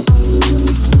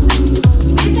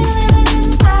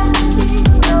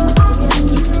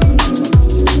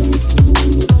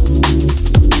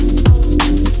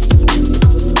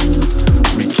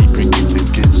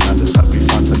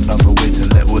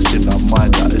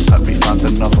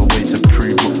 Another way to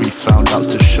prove what we found out,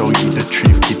 to show you the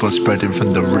truth, keep on spreading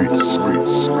from the roots.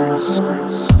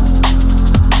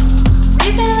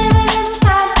 We've been living in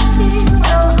fantasy,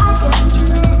 no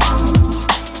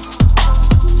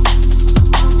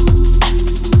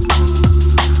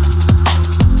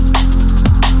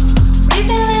We've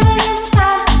been living in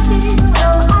fantasy, no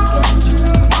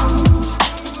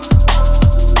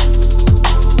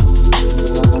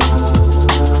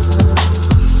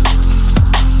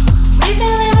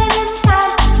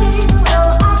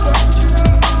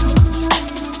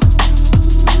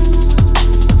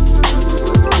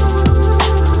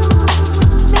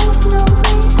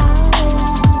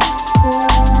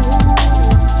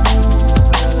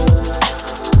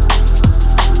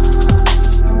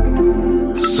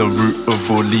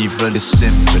evil is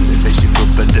simple, it makes you feel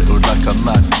belittled like a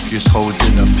man who's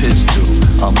holding a pistol.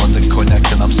 I'm on the cognac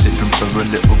and I'm sipping for a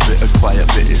little bit of quiet,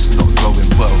 but it's not going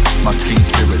well, my clean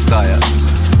spirit diet.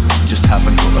 Just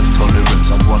haven't got a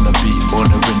tolerance, I wanna be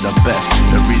honouring the best.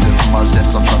 The reason for my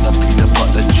zest, I'm trying to be the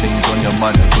but the chains on your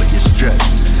mind and put you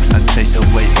stressed and take the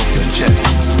weight off your chest.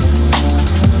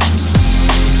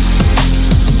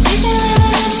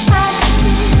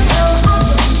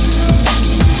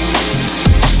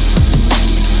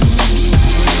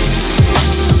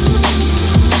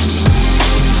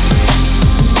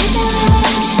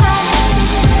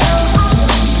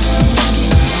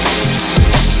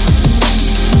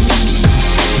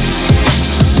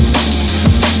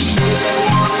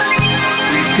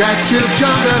 Got your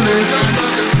junglist.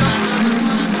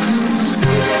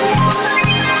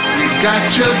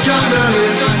 Got your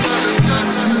junglist.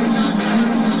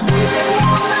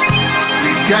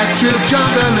 Got your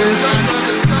junglist.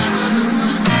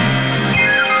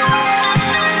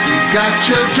 Got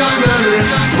your junglist.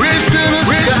 Reach to the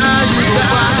sky, you go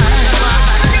by.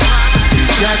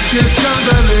 Got your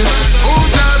junglist. Who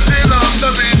does it on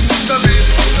the beat, the beat?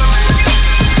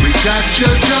 We got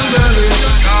your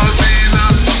junglist.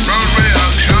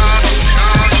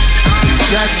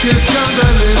 Got your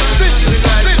junglist.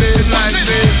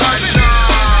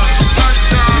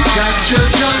 Got your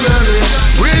junglist.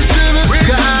 Reach to the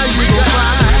sky, you go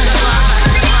by.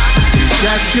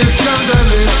 Got your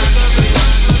junglist.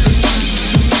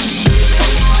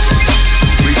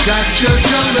 got your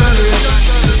junglist.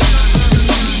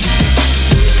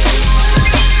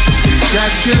 We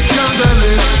got your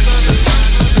junglist.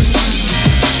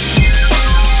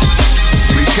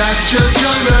 We got your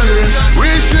junglist.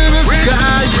 Reach to the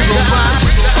sky, you go by.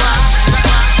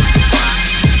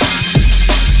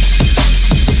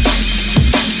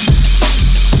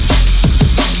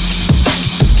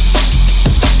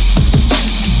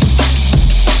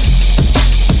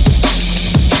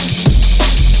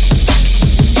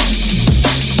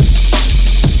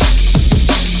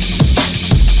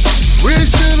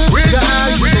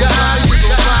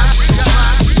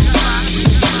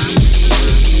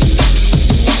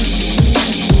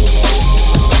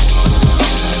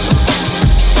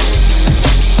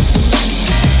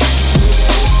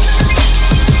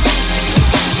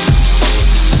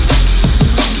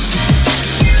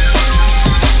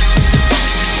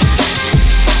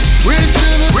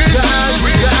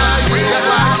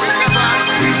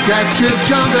 Got your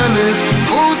junglist.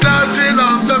 Who dancing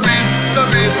on the beat, the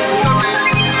beat, the beat.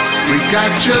 We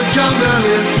got your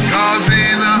junglist.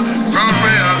 Causing a road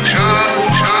reaction.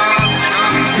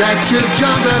 We got your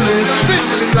junglist.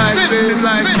 Like this,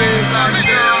 like this, like this.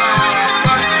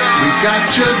 We got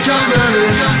your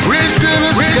junglist. Reach to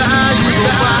the sky, you go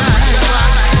by.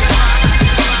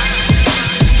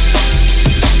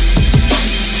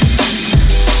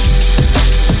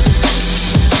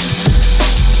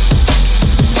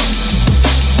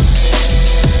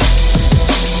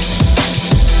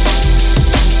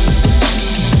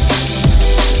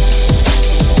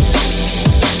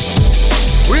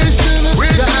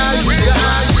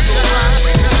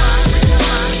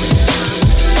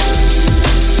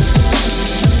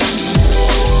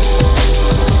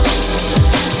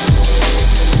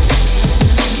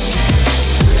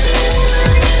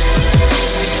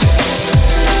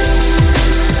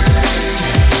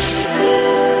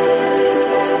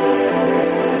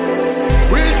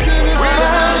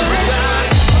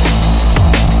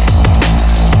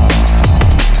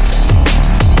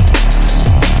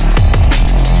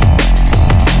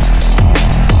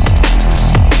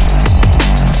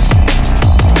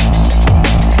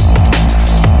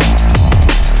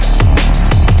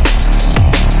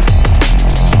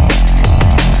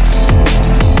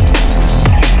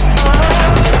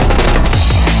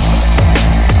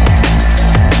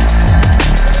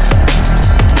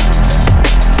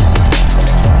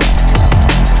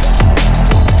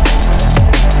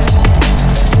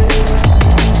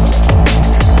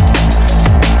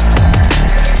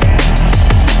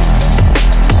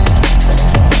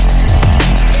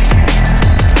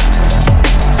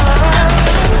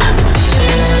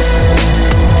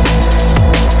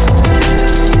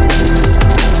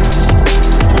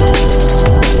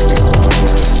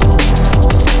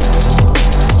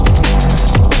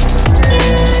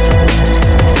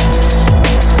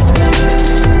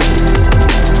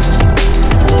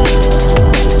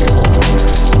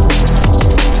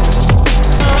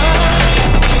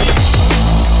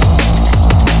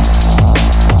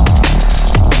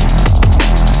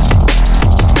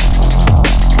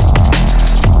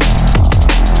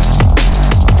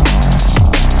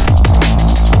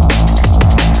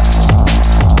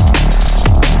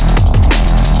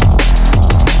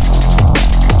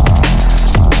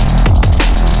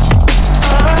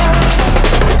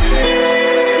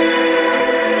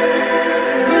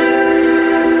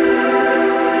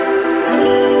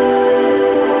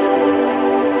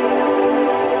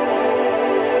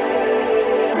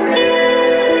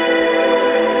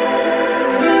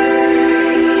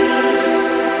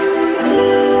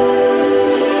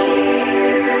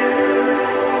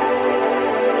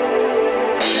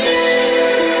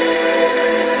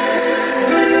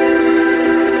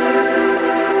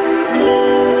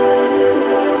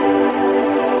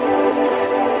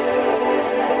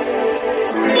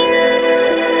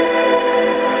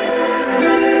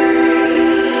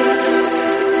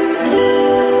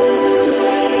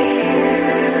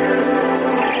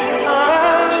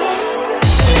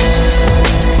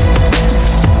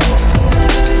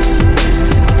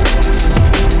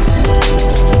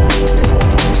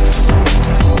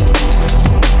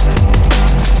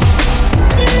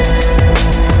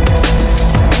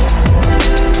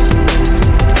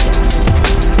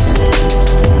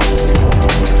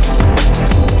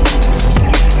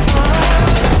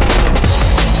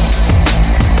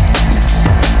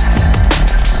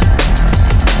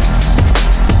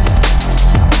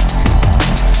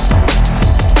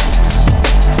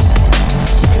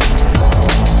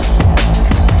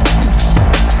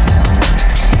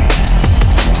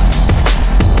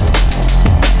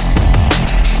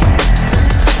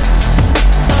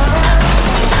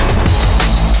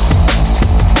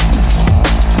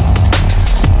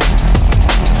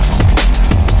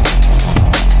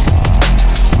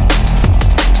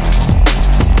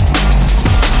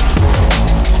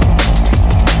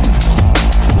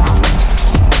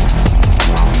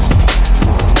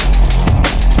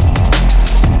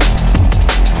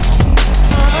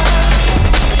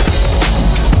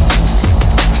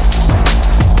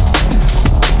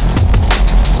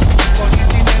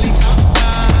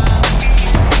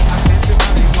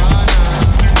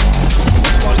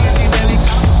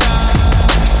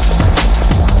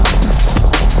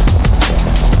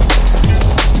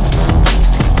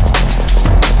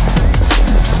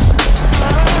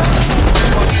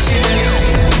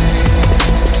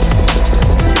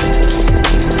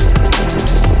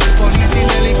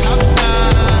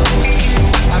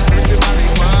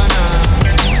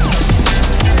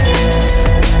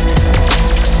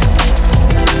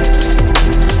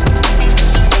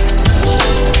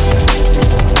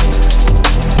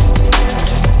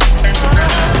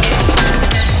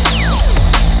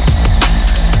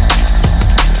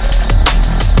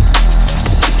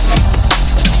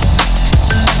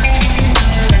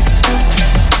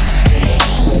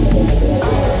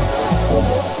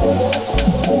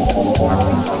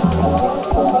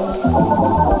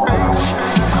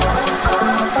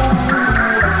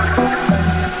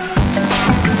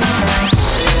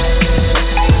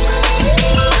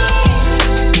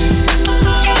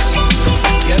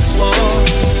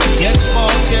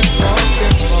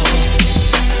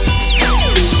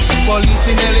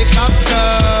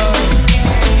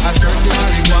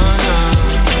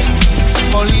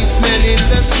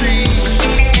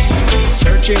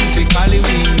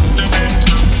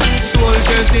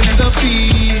 police in the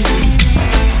field,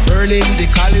 burning the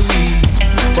cali weed.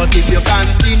 But if you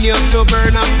continue to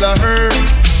burn up the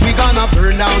herbs, we gonna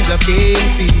burn down the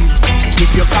cane fields. If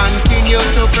you continue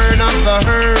to burn up the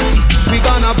herbs, we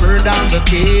gonna burn down the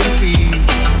cane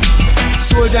fields.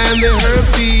 Soldier and the herb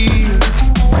field,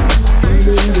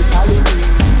 burning the cali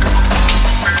weed.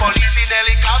 Police in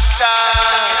helicopter,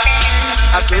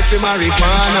 I search for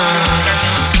marijuana.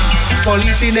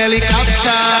 Police in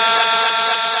helicopter.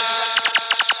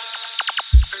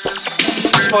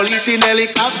 Police in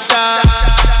helicopter.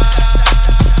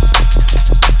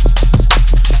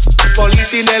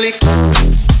 Police in helicopter.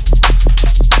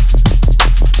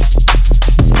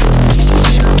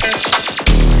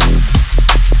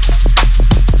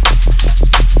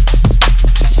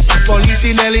 Police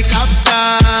in helicopter.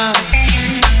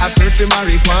 I search for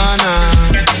marijuana.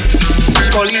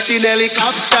 Police in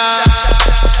helicopter.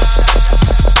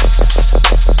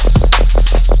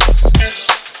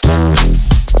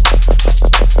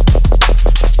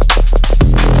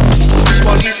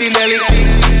 Police in helicopter.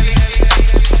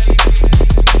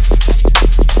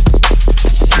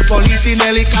 Police in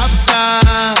helicopter.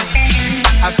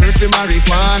 I search for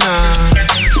marijuana.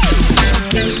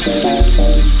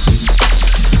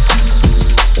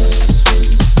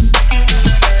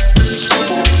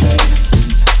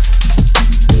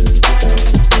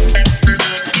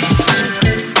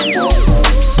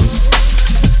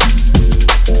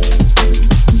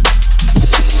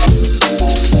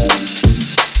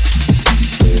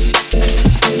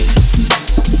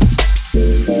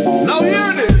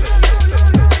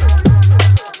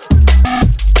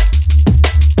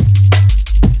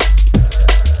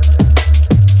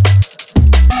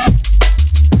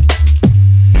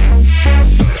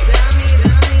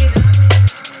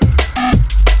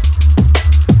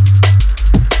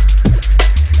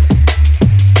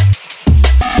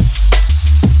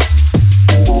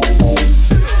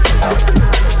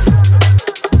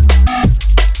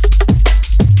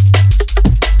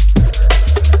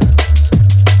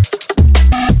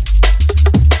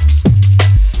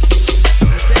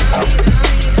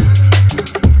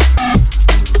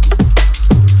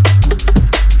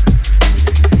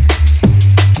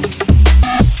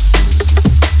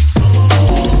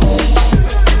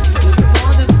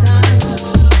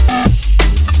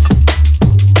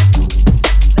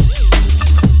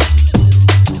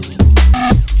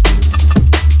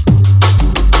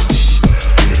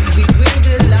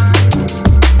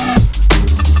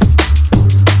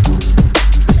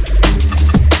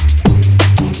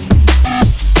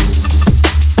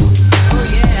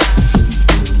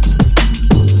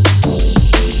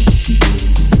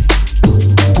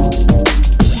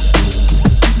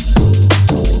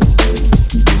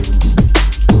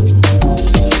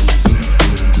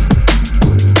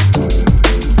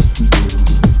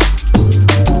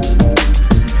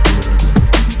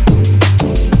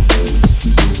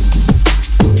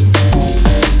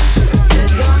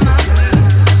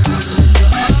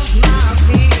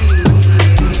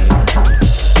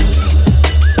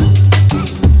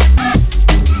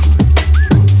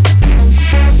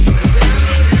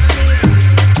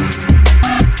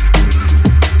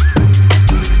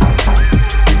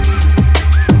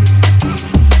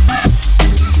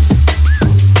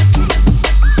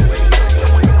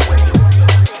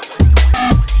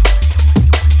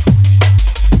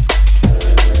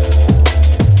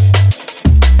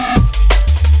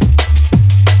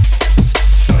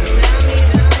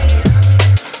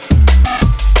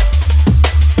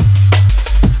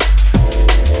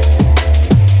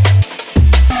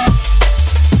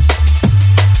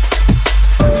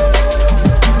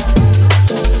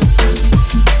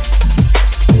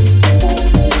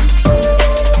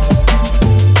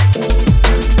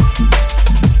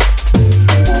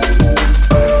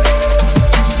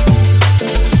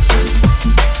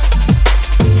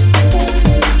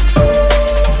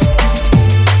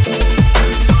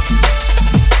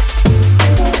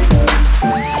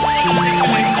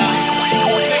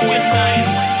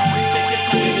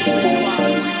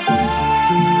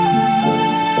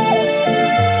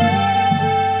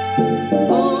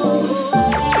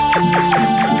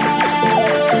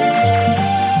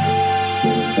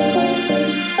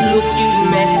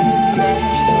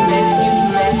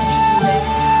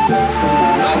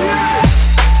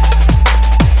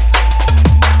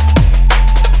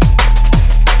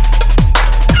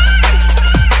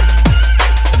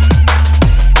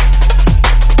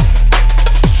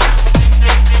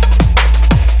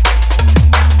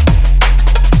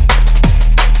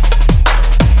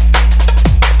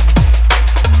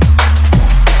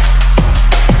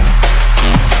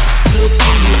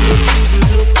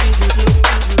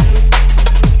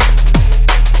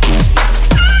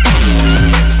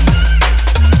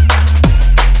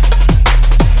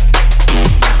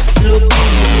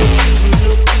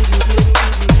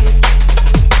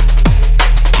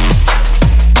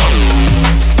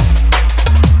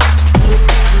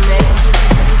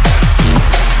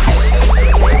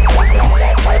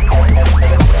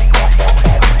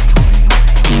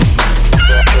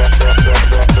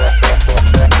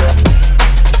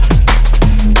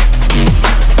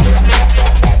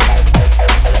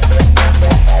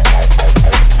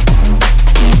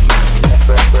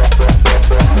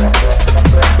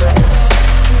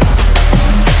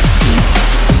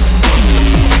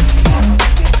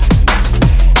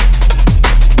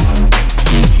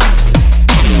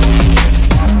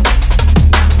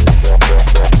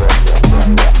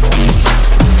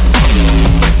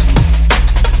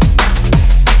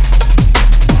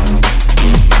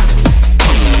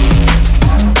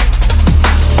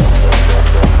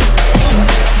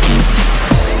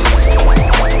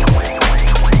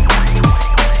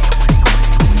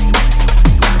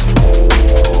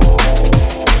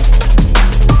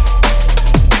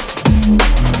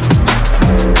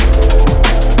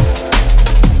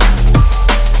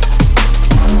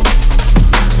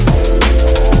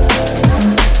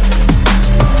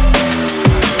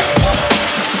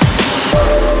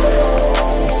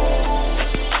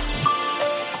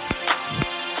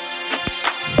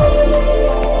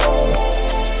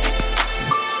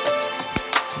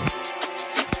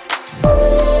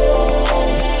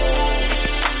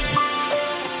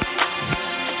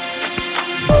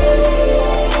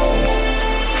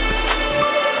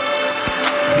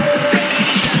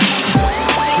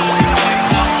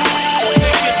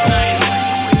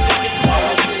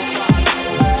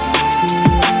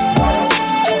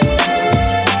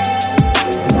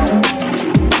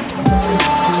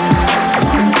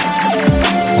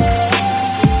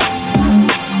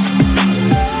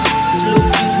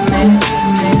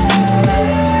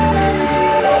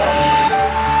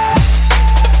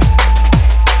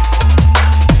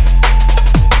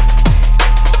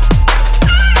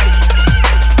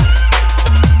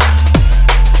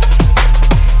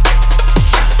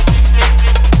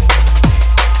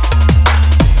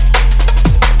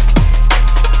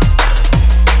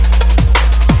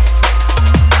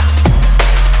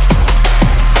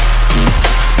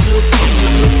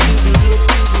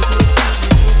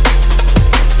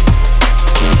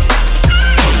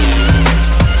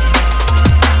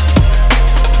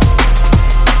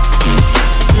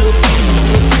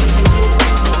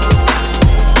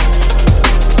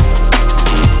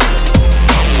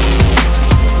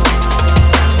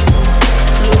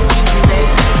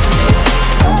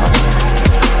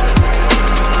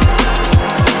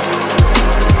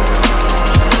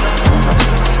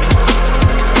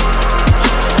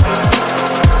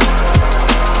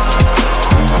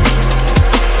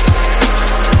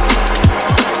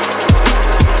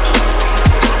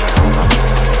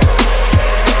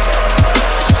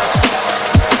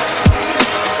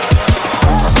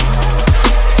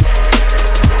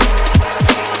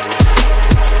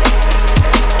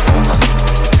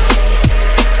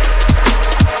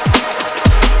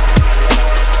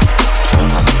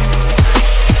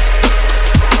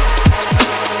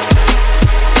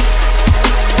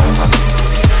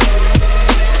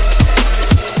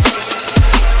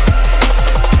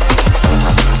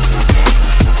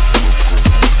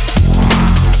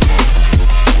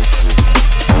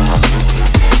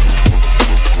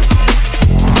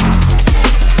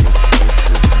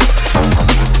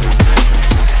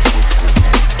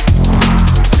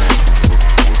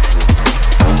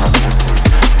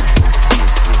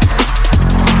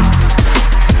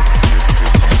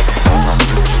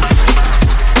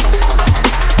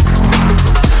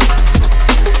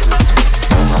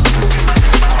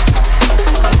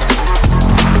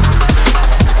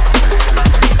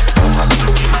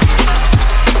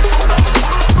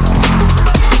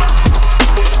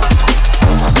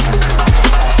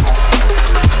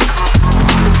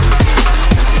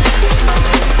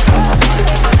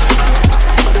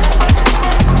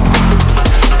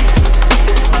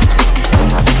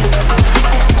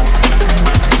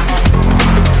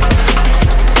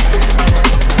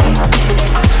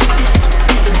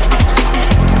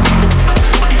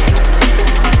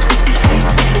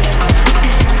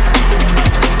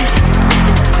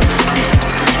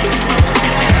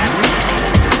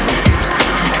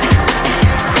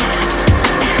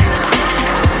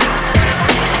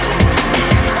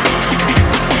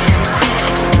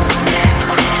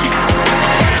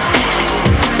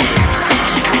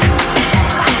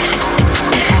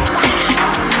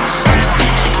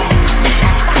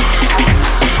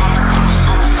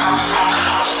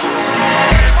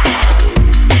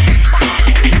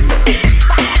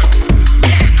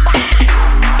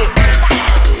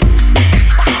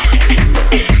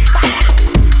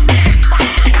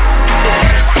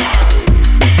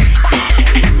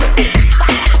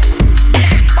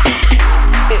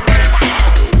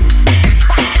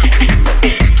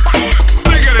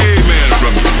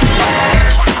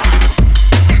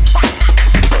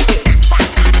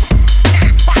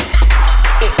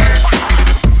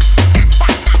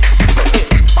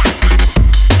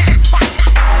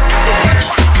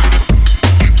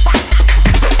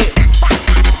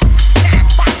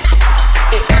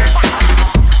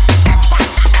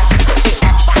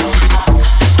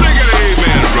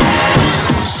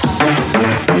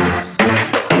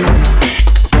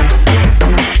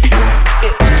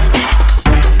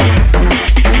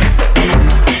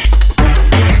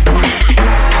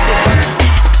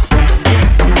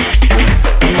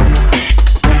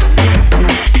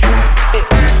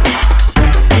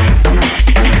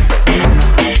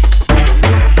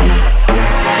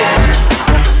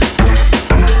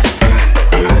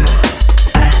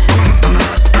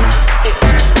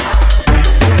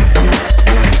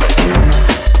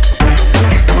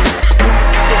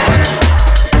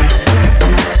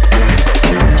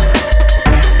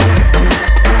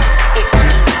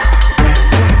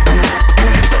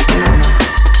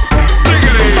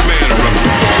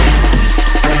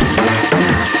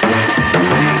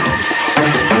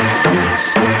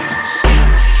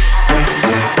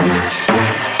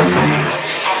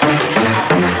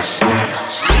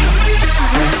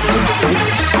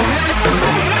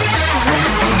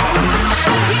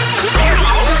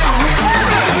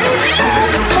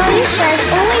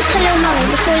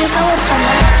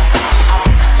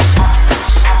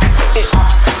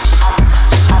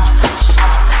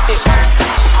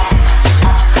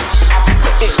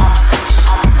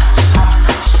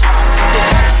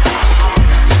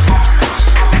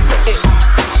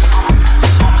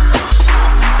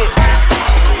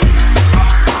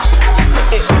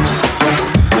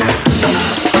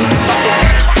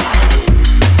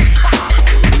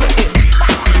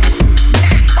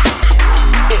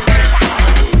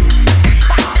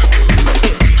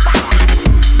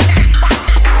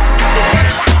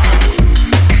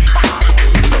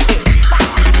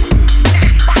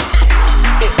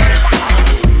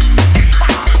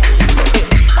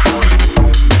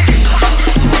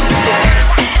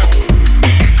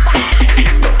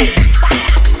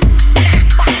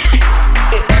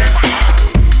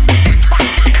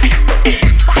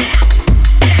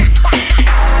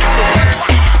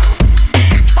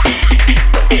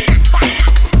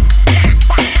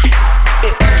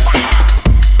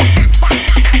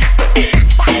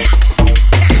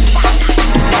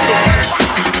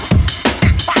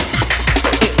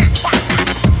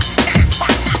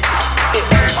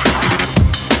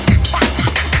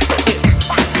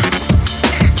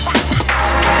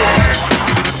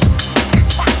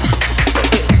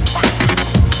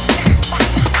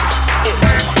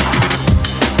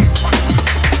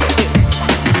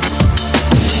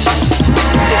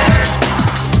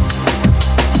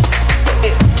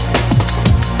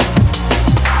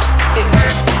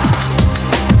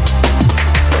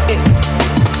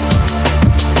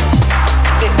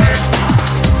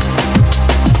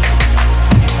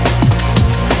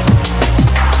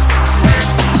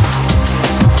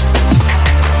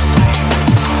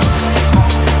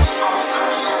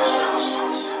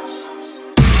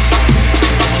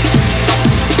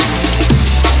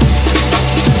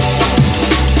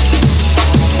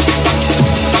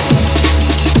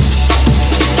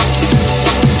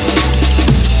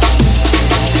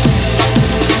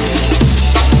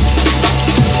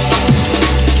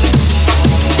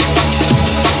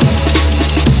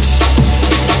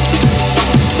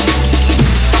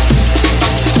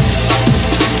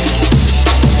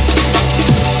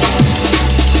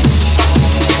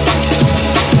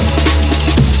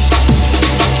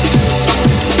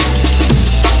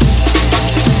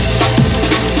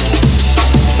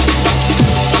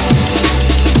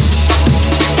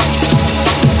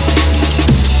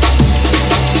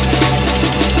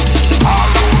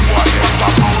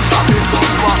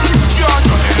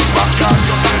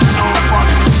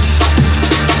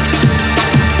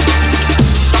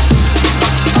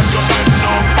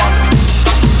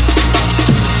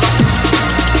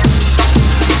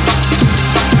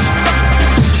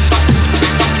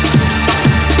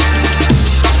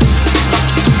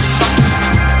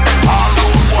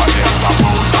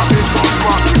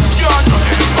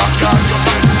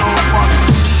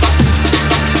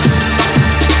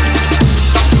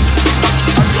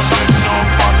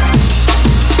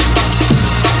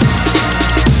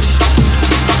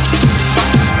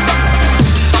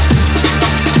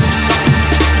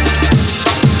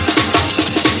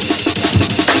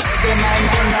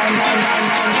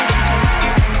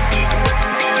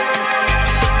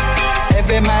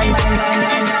 Every man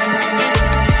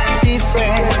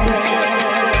different.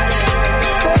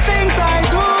 The things I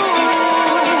do,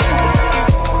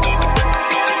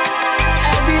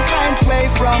 a different way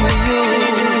from you.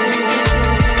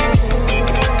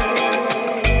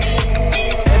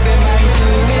 Every man do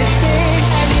his thing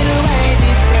a little way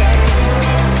different.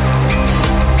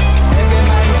 Every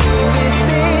man do his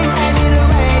thing a little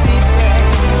way different.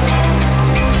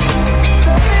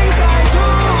 The things I do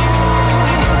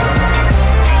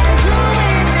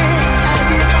it in a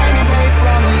different way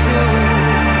from you.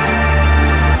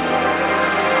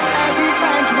 A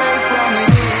different way from you.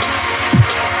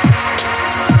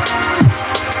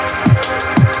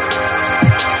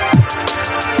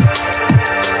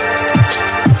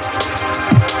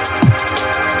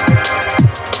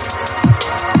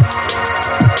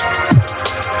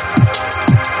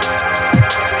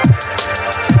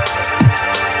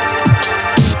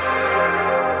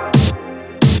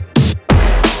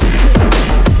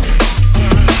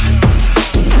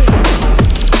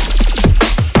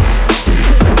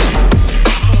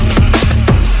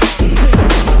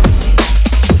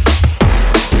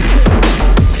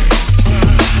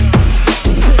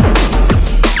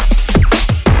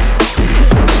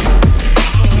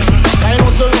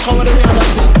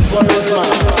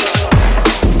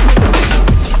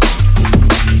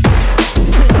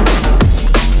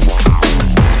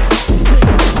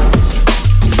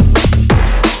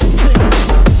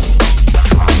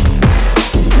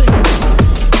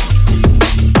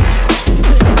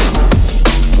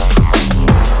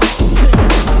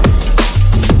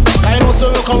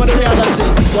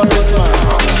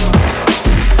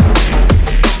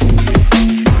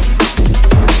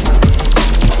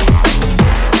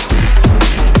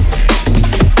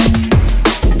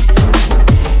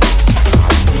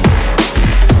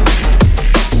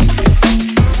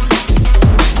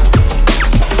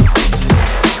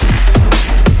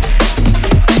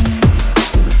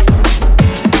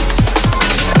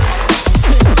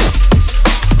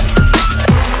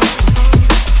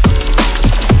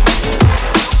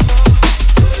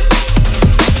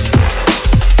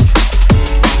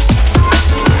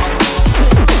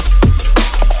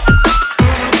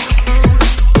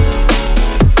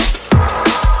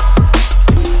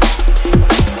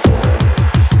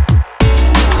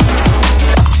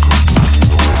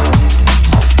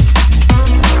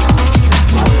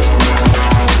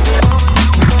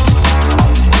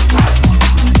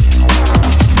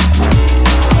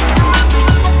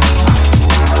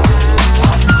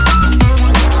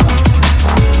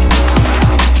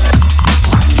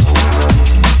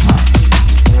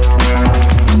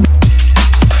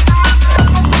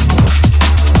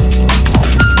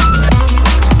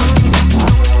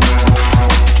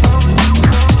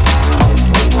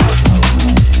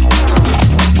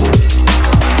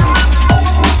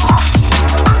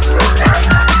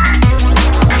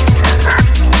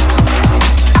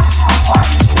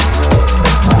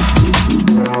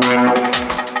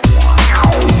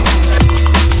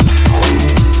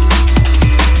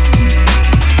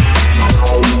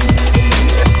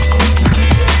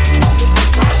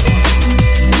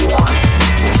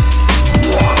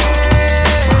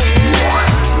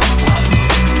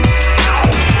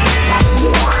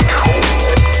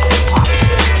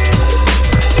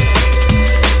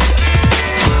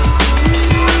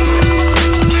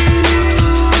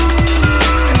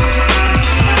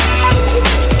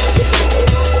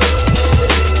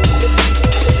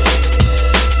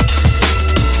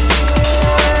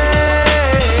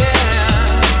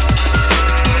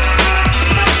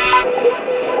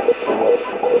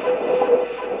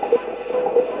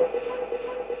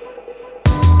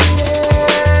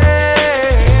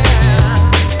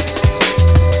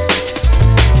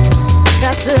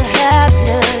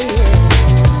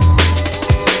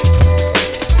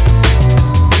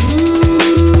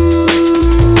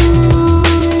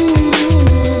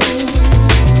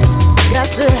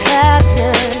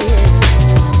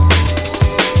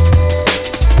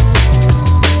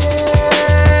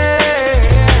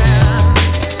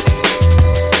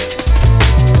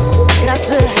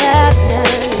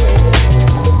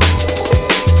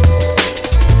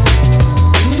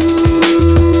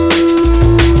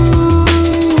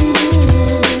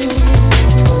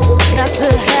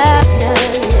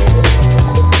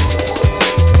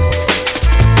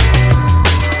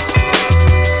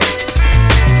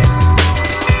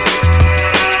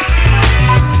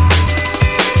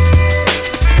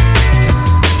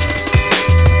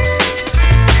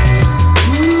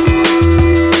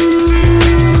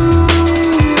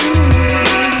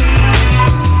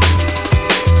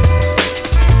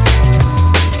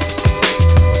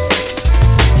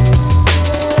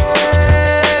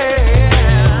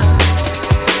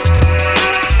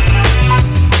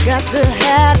 to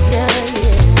have you, yeah.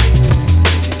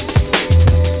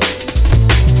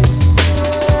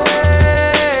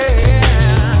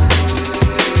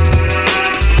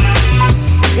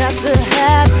 Got to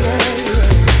have you, yeah.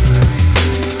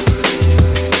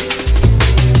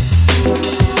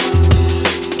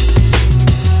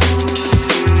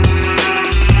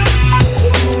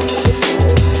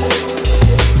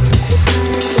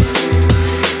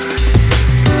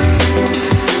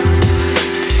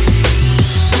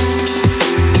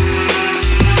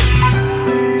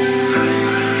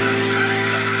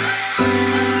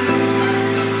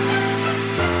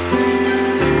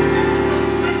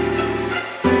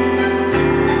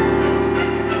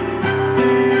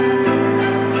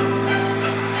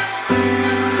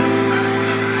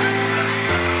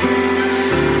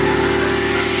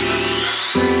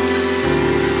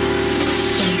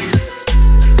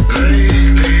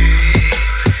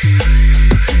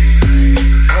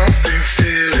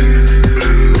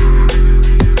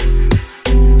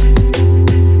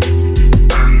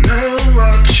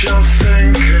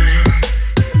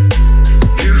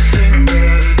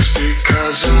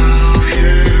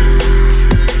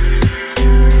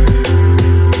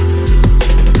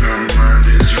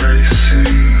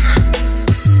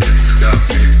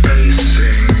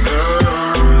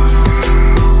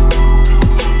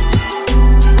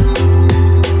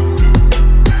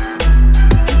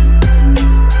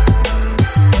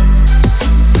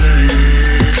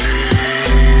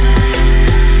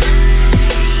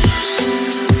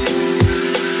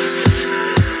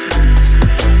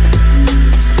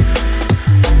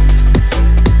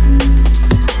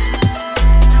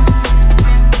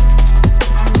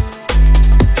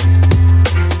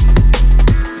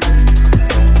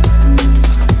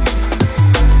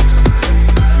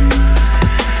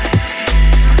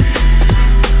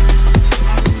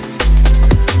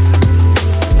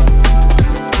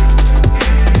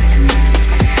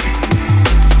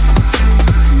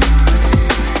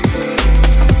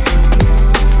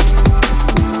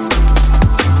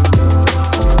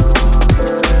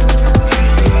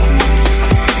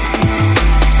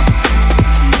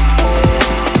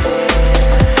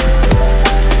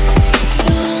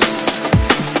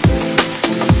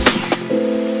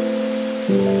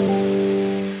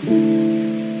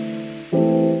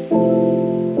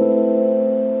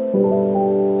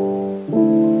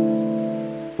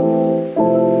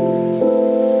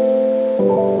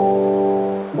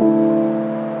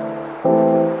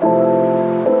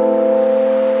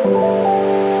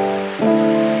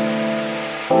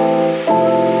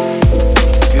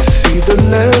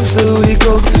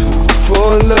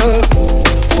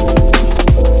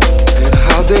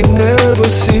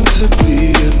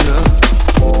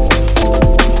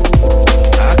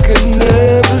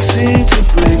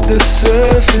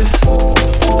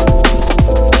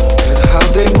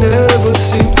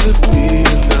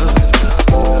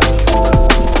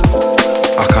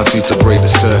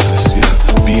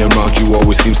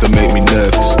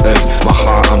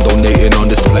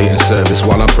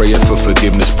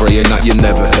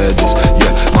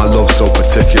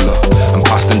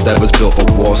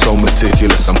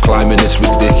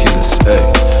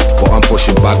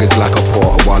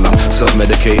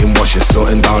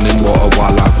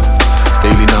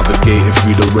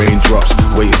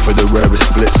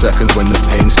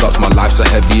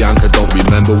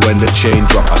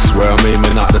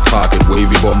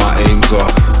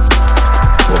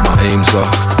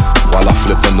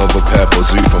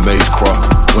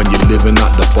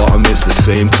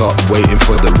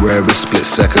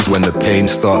 Seconds when the pain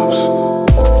stops.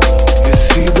 You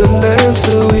see the lengths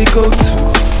that we go to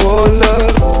for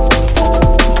love,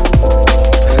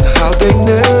 and how they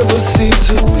never seem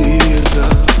to be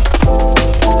enough.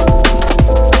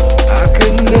 I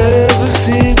could never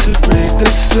seem to break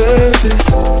the surface,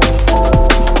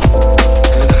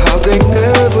 and how they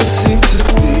never seem to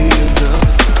be enough.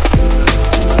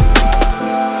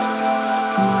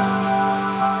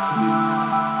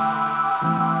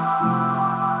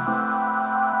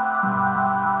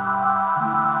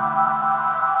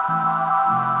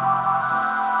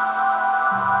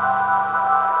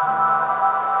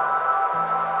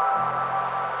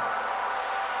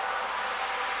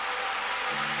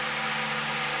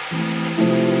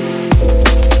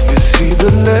 The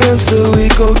lengths that we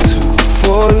go to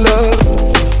for love,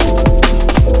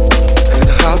 and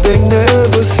how they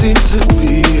never seem to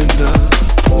be enough.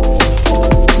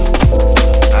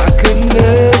 I could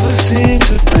never seem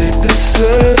to break the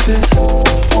surface,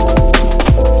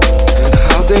 and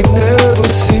how they never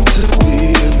seem to be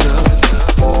enough.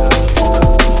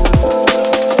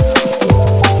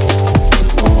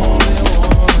 Only one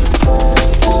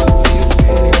sense of you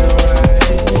feeling right.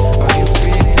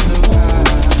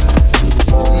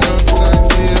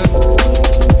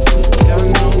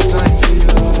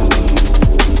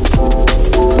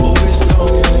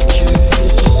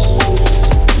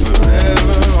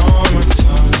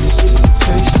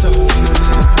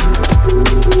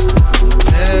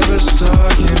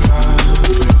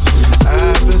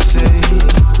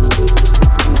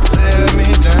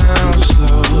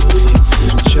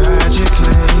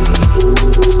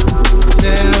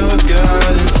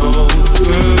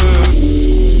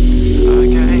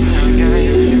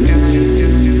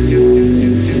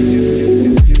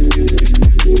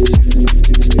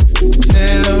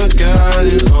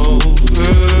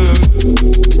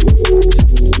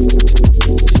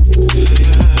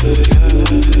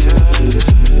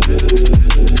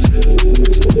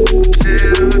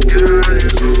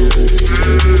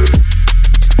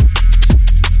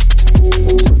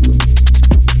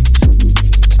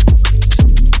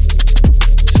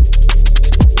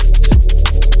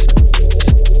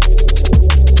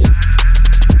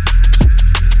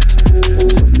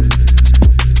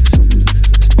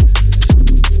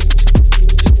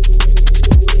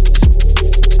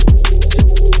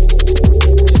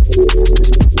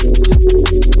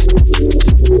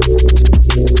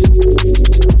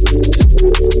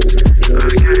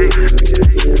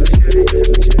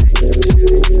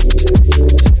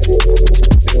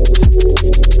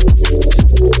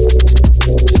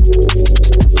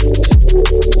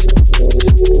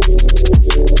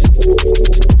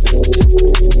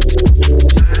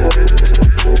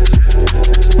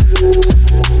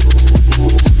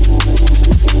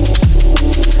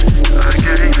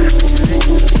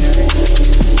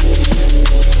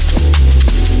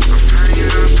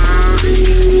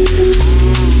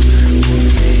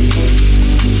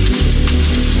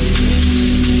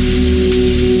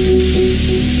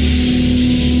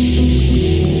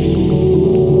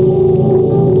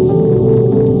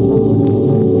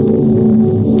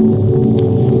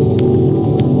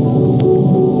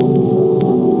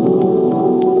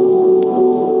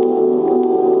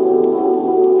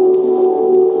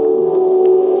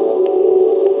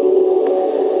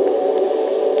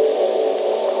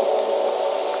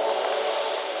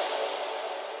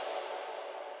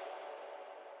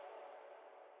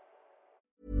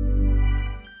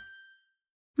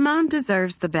 Mom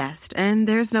deserves the best, and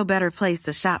there's no better place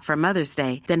to shop for Mother's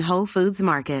Day than Whole Foods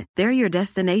Market. They're your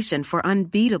destination for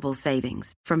unbeatable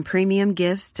savings, from premium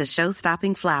gifts to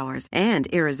show-stopping flowers and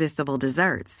irresistible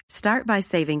desserts. Start by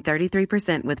saving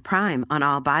 33% with Prime on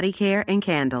all body care and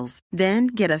candles. Then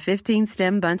get a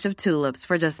 15-stem bunch of tulips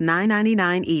for just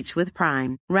 $9.99 each with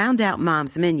Prime. Round out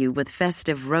Mom's menu with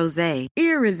festive rosé,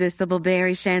 irresistible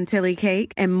berry chantilly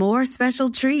cake, and more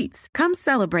special treats. Come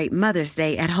celebrate Mother's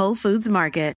Day at Whole Foods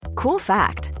Market. Cool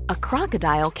fact, a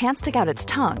crocodile can't stick out its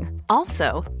tongue.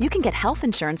 Also, you can get health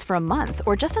insurance for a month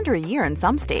or just under a year in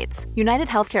some states. United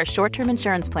Healthcare short-term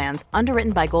insurance plans,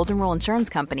 underwritten by Golden Rule Insurance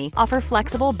Company, offer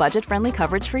flexible, budget-friendly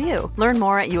coverage for you. Learn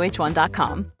more at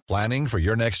uh1.com. Planning for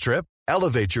your next trip?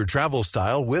 Elevate your travel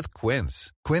style with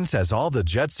Quince. Quince has all the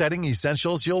jet-setting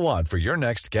essentials you'll want for your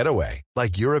next getaway,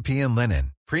 like European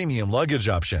linen, premium luggage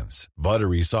options,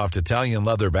 buttery soft Italian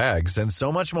leather bags, and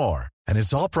so much more. And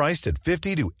it's all priced at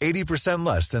 50 to 80%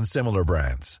 less than similar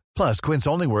brands. Plus, Quince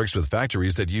only works with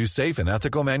factories that use safe and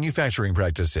ethical manufacturing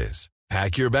practices.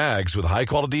 Pack your bags with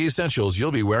high-quality essentials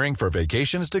you'll be wearing for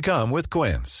vacations to come with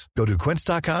Quince. Go to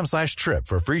quince.com/trip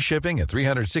for free shipping and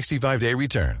 365-day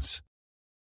returns.